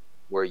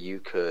 where you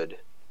could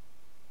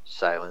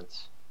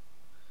silence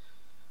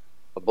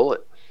a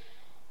bullet.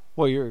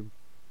 Well, you're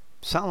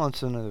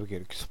silencing an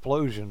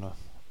explosion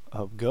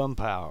of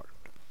gunpowder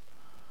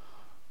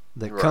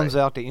that comes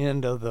out the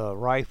end of the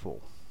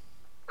rifle.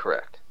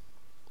 Correct.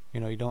 You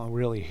know, you don't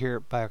really hear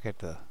it back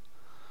at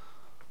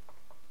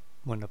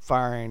when the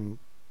firing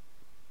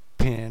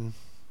pin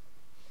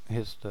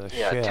hits the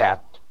shell.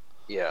 Tapped.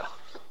 Yeah.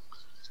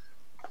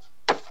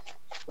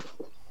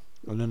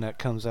 And then that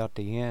comes out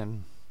the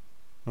end.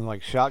 And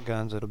like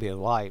shotguns, it'll be a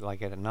light.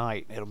 Like at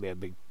night, it'll be a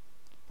big,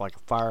 like a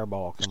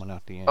fireball coming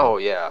out the end. Oh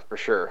yeah, for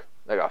sure.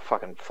 Like a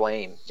fucking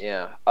flame.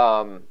 Yeah.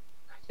 I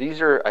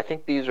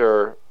think these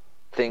are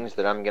things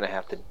that I'm gonna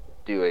have to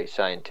do a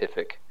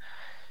scientific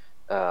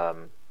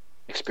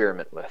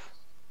experiment with.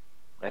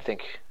 I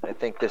think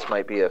this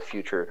might be a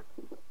future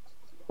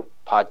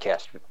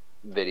podcast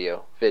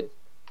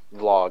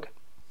vlog,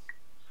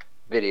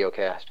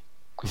 videocast.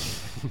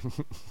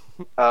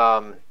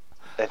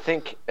 I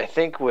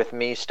think with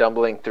me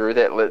stumbling through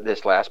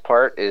this last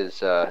part is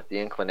the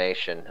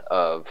inclination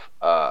of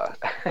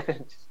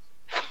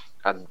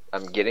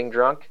I'm getting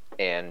drunk,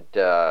 and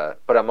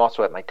but I'm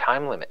also at my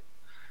time limit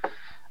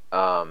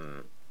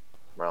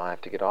where I'll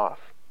have to get off.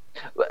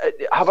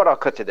 How about I'll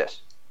cut to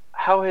this?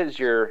 How has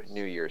your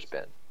New Year's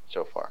been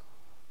so far?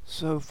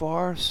 So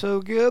far,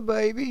 so good,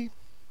 baby.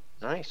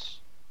 Nice.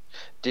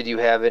 Did you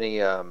have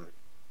any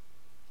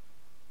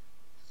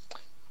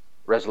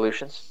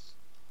resolutions?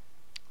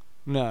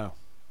 No.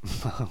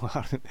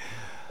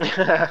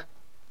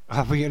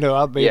 I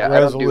made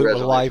resolute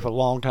with life a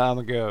long time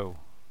ago.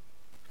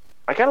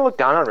 I kind of look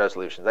down on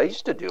resolutions. I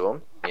used to do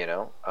them, you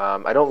know.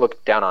 I don't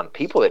look down on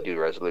people that do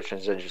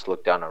resolutions. I just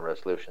look down on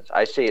resolutions.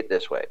 I say it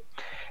this way.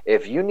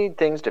 If you need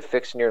things to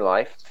fix in your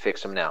life,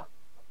 fix them now.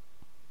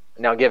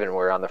 Now, given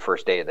we're on the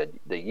first day of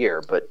the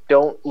year, but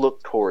don't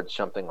look towards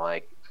something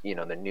like, you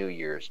know, the New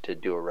Year's to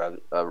do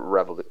a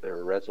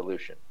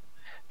resolution.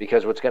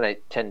 Because what's going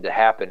to tend to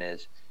happen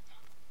is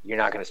you're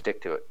not going to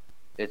stick to it.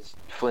 It's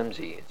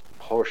flimsy. It's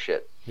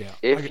horseshit. Yeah.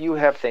 If you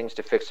have things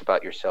to fix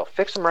about yourself,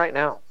 fix them right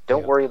now.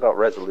 Don't worry about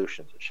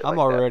resolutions and shit.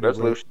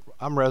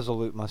 I'm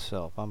resolute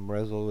myself. I'm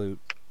resolute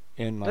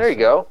in myself. There you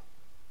go.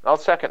 I'll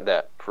second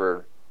that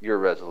for your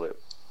resolute.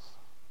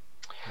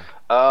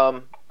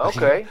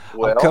 Okay.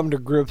 Well, I've come to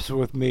grips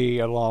with me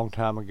a long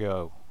time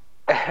ago.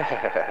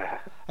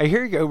 Hey,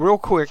 here you go, real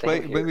quick.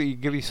 Maybe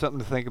give you something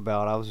to think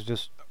about. I was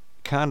just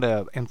kind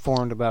of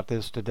informed about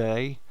this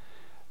today,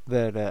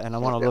 that and I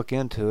want to look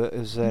into it.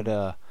 Is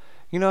that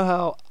you know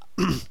how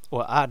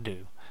well I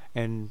do,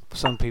 and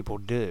some people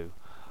do,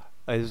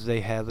 is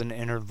they have an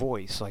inner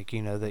voice, like,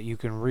 you know, that you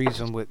can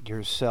reason with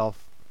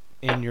yourself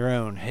in your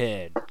own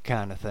head,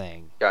 kind of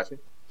thing. Gotcha.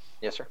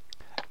 Yes, sir.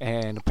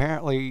 And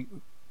apparently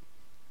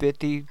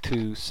 50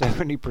 to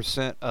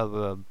 70% of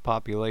the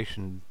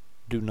population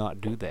do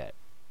not do that.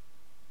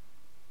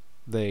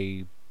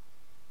 They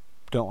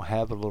don't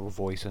have a little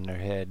voice in their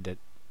head that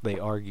they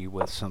argue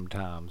with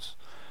sometimes.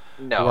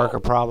 No. To work a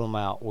problem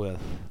out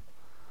with.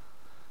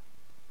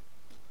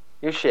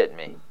 You're shitting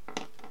me.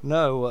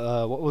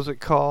 No, what was it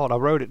called? I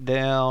wrote it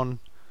down.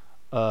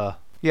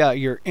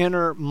 Your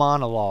inner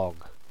monologue.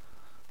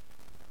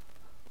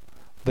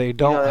 They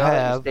don't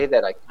have. Say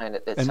that,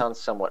 it sounds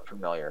somewhat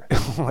familiar.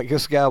 Like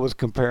this guy was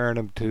comparing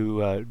them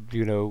to,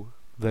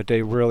 that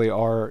they really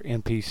are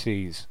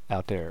NPCs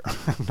out there,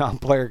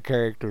 non-player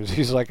characters.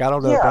 He's like, I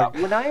don't know. Yeah,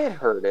 when I had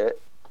heard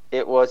it,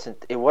 it wasn't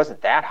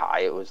that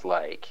high. It was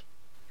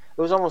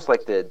almost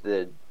like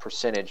the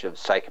percentage of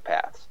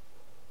psychopaths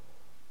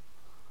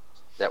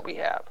that we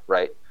have,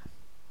 right?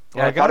 And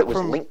Well, I thought it was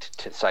from linked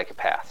to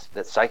psychopaths.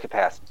 That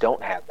psychopaths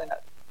don't have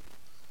that.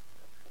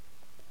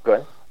 Go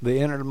ahead. the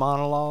inner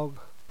monologue.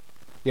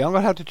 Yeah, I'm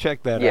gonna have to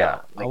check that Yeah,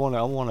 out. I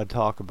want to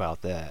talk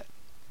about that.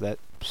 That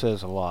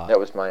says a lot. that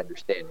was my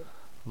understanding.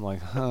 I'm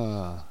like,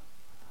 huh,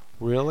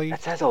 really?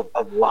 That says a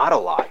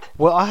lot.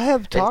 Well, I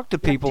have talked to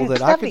people dude,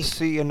 that I let could me-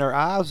 see in their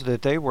eyes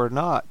that they were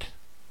not,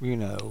 you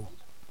know,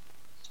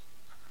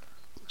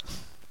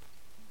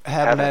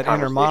 having that that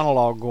inner conversation.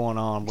 monologue going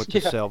on with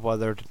Yeah. themselves while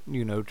they're,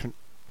 you know,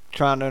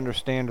 trying to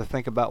understand or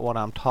think about what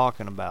I'm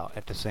talking about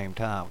at the same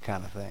time,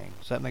 kind of thing.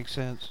 Does that make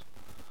sense?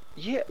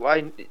 Yeah, well,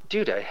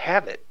 dude, I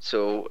have it,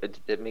 so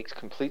it makes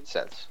complete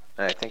sense,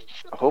 and I think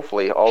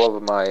hopefully all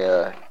of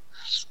my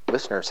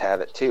listeners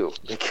have it too,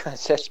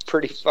 because that's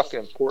pretty fucking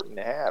important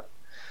to have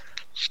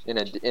in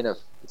a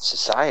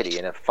society,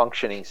 in a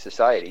functioning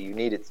society. You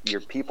need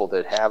your people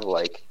to have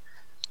like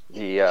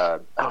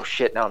the oh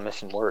shit, now I'm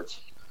missing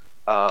words.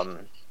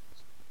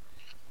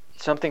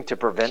 Something to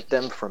prevent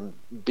them from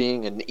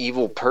being an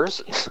evil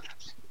person.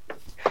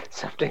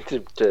 Something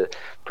to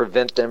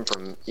prevent them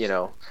from, you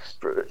know,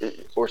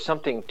 or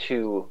something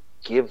to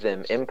give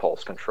them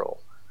impulse control,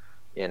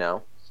 you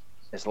know?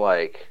 It's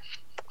like,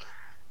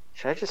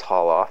 should I just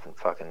haul off and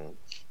fucking,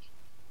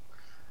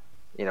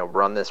 you know,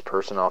 run this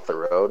person off the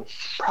road?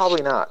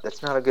 Probably not.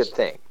 That's not a good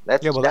thing.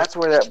 That's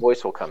where that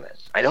voice will come in.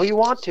 I know you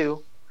want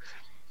to,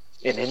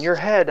 and in your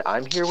head,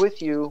 I'm here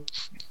with you.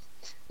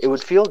 It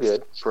would feel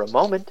good for a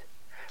moment,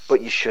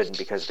 but you shouldn't,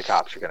 because the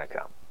cops are going to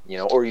come. You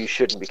know, or you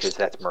shouldn't, because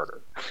that's murder.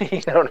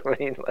 You know what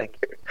I mean?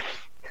 Like,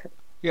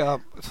 Yeah.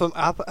 So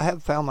I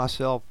have found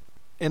myself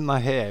in my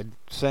head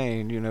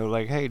saying, you know,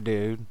 like, hey,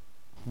 dude,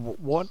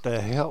 what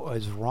the hell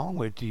is wrong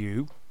with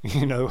you?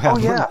 You know, oh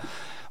yeah,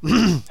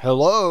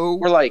 hello.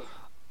 we're like,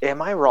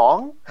 am I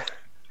wrong?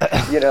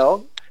 You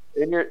know,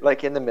 and you're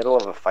like in the middle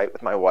of a fight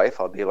with my wife.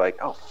 I'll be like,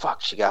 oh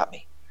fuck, she got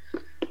me,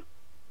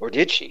 or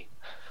did she?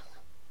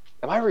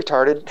 Am I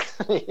retarded?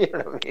 You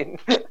know what I mean?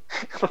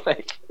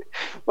 Like,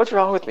 what's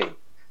wrong with me?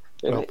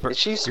 Well, Is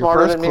she your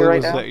smarter first than me clue right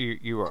was now? that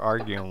you were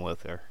arguing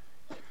with her.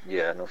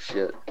 Yeah, no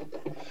shit.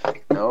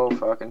 No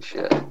fucking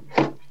shit.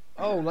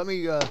 Oh, let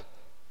me.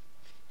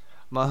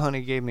 My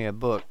honey gave me a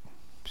book.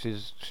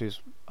 She's.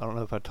 I don't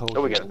know if I told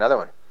Oh, you. we got another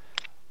one.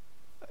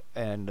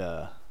 And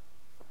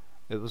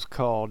it was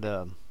called.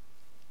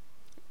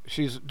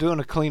 She's doing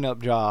a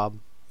cleanup job,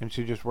 and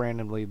she just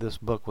randomly, this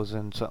book was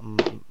in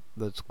something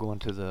that's going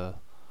to the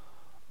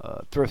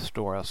thrift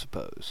store, I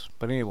suppose.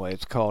 But anyway,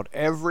 it's called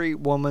Every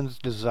Woman's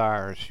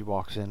Desire. She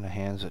walks in and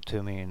hands it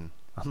to me, and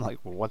I'm like,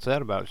 well, what's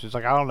that about? She's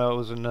like, I don't know, it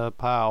was in the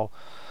pile.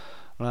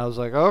 And I was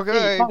like, Yeah,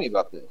 okay. you told me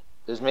about this.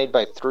 It was made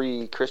by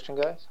 3 Christian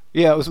guys.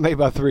 Yeah, it was made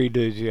by 3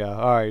 dudes, yeah.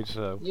 Alright,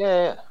 so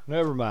Yeah.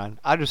 never mind.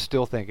 I just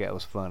still think that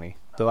was funny.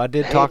 Though I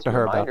did Hey, talk it's to a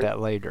her about reminder. that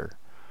later.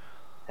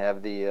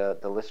 Have the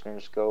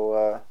listeners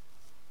go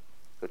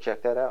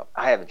check that out.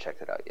 I haven't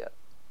checked it out yet.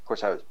 Of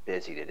course, I was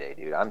busy today,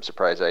 dude. I'm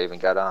surprised I even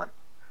got on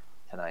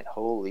tonight.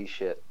 Holy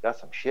shit, got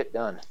some shit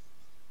done.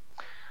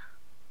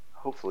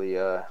 Hopefully,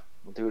 we'll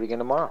do it again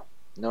tomorrow.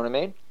 You know what I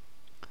mean?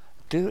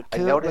 Do it, I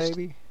to it, noticed-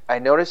 baby. I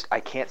noticed I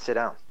can't sit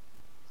down.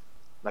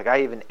 Like,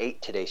 I even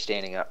ate today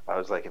standing up. I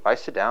was like, if I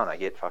sit down, I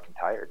get fucking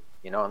tired.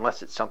 You know,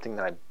 unless it's something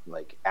that I'm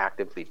like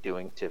actively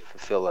doing to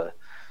fulfill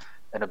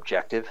an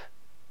objective.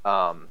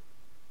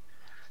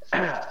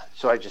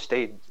 So I just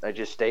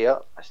stay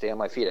up. I stay on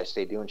my feet. I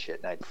stay doing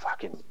shit.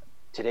 And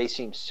today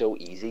seems so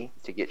easy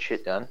to get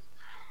shit done.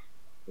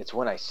 It's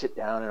when I sit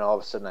down and all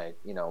of a sudden I,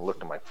 you know,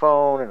 look at my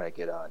phone and I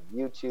get on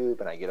YouTube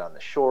and I get on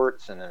the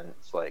shorts, and then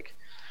it's like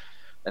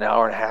an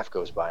hour and a half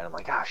goes by and I'm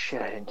like, oh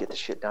shit, I didn't get the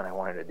shit done I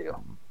wanted to do.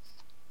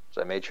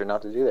 So I made sure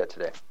not to do that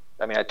today.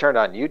 I mean, I turned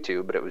on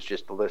YouTube, but it was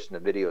just to listen to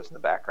videos in the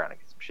background and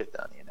get some shit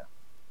done, you know.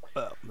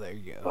 Well, there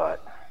you go.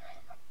 But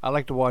I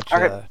like to watch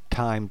Okay.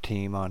 Time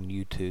Team on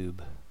YouTube.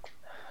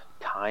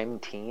 Time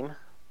Team?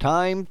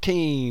 Time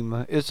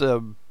Team is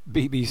a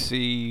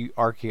BBC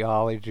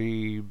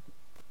archaeology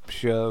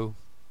show.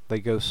 They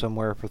go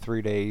somewhere for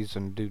 3 days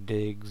and do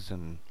digs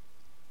and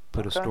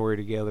put a Okay. story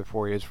together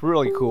for you. It's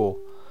really cool.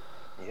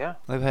 Yeah.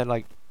 They've had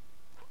like,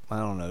 I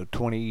don't know,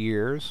 20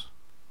 years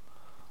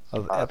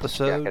of I'll have to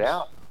episodes. check it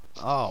out.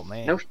 Oh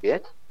man. No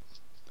shit.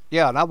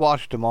 Yeah, and I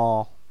watched them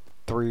all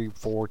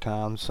 3-4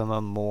 times, some of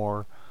them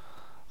more.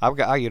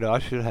 I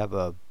should have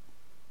a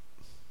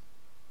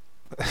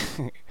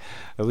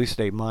at least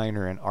a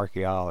minor in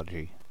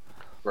archaeology.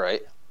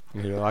 Right.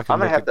 You know, I I'm can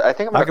gonna look have at to. I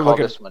think I'm I gonna can call look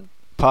at- this one.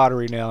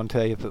 pottery now and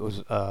tell you if it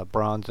was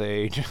Bronze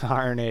Age,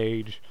 Iron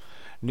Age,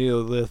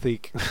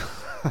 Neolithic.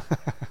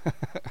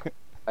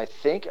 I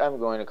think I'm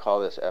going to call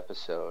this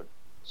episode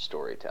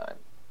Story Time.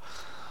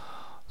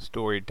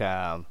 Story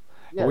time.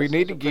 Yeah, We this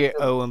need is to a pretty get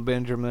good- Owen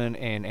Benjamin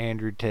and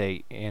Andrew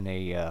Tate in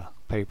a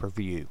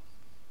pay-per-view.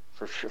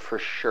 for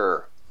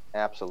sure,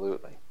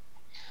 absolutely.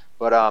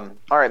 But all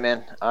right,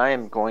 man. I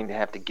am going to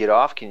have to get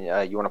off. Can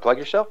you want to plug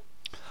yourself?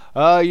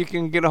 You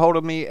can get a hold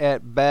of me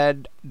at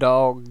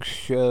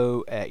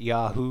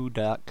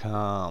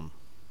baddogshow@yahoo.com.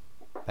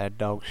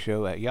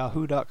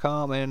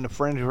 Baddogshow@yahoo.com and the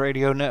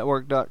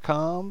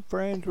friendsradionetwork.com.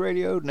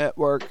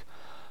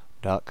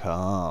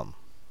 Friendsradionetwork.com.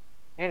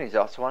 And he's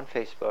also on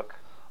Facebook.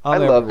 I'm I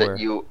love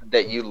everywhere.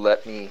 that you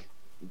let me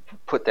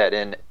put that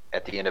in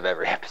at the end of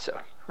every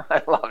episode.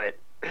 I love it.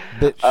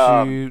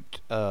 BitChute.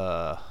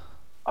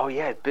 Oh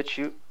yeah,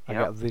 BitChute. I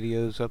Yep. got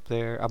videos up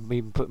there. I'm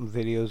even putting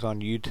videos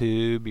on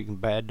YouTube. You can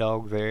Bad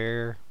Dog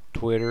there.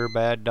 Twitter,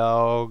 Bad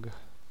Dog.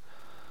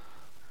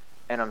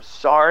 And I'm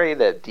sorry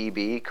that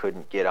DB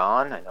couldn't get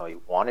on. I know he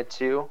wanted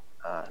to.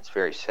 It's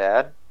very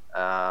sad.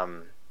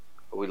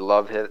 We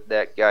love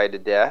that guy to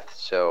death.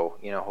 So,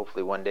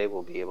 hopefully one day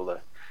we'll be able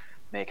to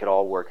make it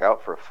all work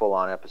out for a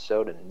full-on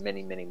episode and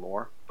many, many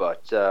more.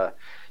 But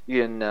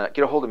you can get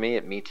a hold of me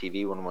at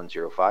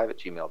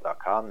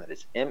metv1105@gmail.com. That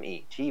is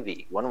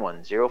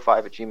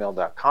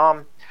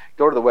metv1105@gmail.com.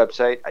 Go to the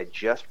website. I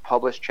just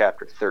published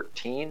chapter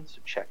 13, so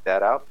check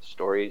that out. The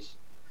story's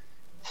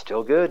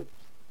still good.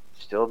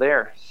 Still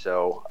there.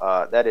 So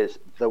that is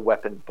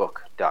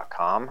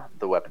theweaponbook.com.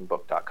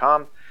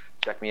 Theweaponbook.com.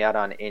 Check me out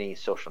on any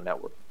social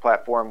network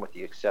platform with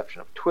the exception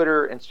of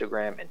Twitter,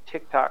 Instagram, and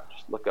TikTok.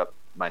 Just look up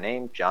my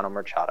name, John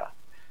Omerchada.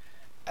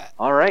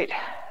 All right.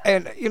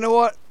 And you know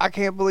what? I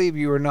can't believe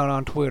you were not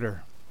on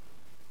Twitter.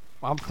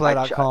 I'm flat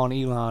out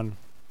calling Elon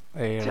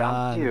a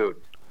lion.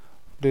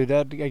 Dude,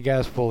 that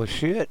guy's full of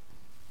shit.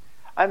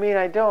 I mean,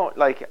 I don't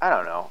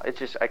know. It's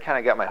just I kind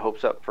of got my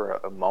hopes up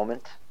for a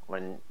moment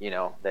when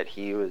that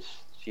he was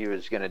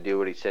going to do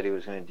what he said he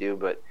was going to do,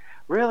 but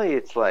really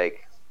it's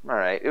like, all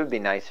right, it would be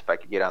nice if I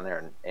could get on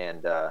there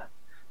and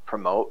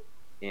promote,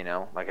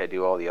 like I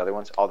do all the other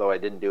ones. Although I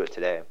didn't do it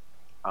today,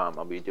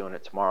 I'll be doing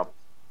it tomorrow.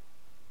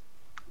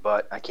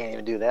 But I can't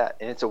even do that,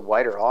 and it's a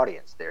wider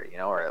audience there,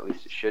 or at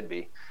least it should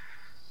be.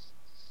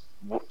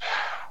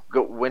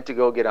 Went to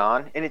go get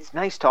on, and it's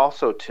nice to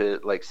also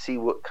to see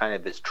what kind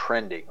of is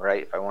trending,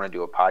 right? If I want to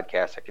do a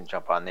podcast, I can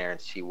jump on there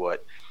and see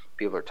what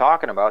people are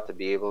talking about to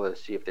be able to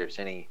see if there's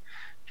any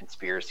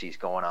conspiracies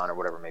going on or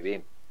whatever it may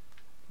be.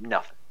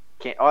 Nothing.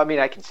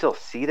 I can still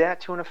see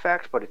that to an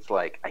effect, but it's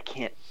like I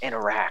can't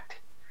interact.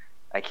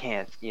 I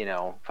can't,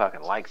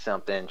 fucking like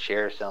something,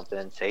 share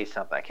something, say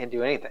something. I can't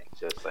do anything.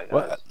 So it's like,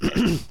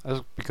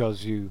 that's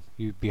because you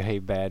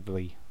behave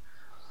badly.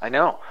 I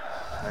know.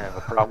 I have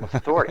a problem with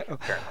authority,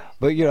 apparently.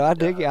 But I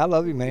dig you. I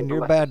love you, man.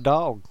 You're a bad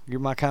dog.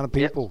 You're my kind of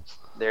people.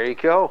 Yep. There you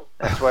go.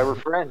 That's why we're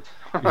friends.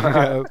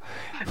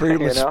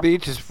 Freedom of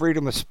speech is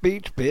freedom of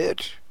speech,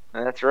 bitch.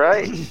 That's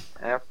right.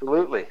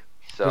 Absolutely.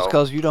 So just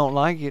because you don't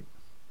like it,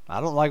 I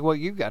don't like what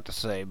you got to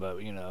say,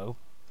 but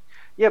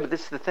Yeah, but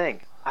this is the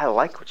thing. I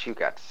like what you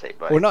got to say,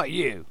 buddy. Well, not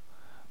you.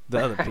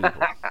 The other people.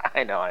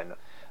 I know.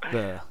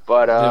 The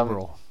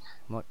liberal.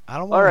 I'm like, I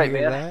don't want to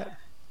hear that.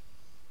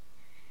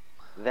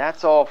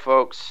 That's all,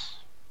 folks.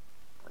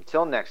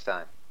 Until next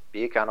time,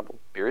 be accountable,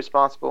 be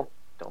responsible,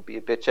 don't be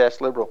a bitch-ass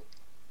liberal.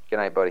 Good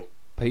night, buddy.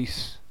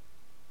 Peace.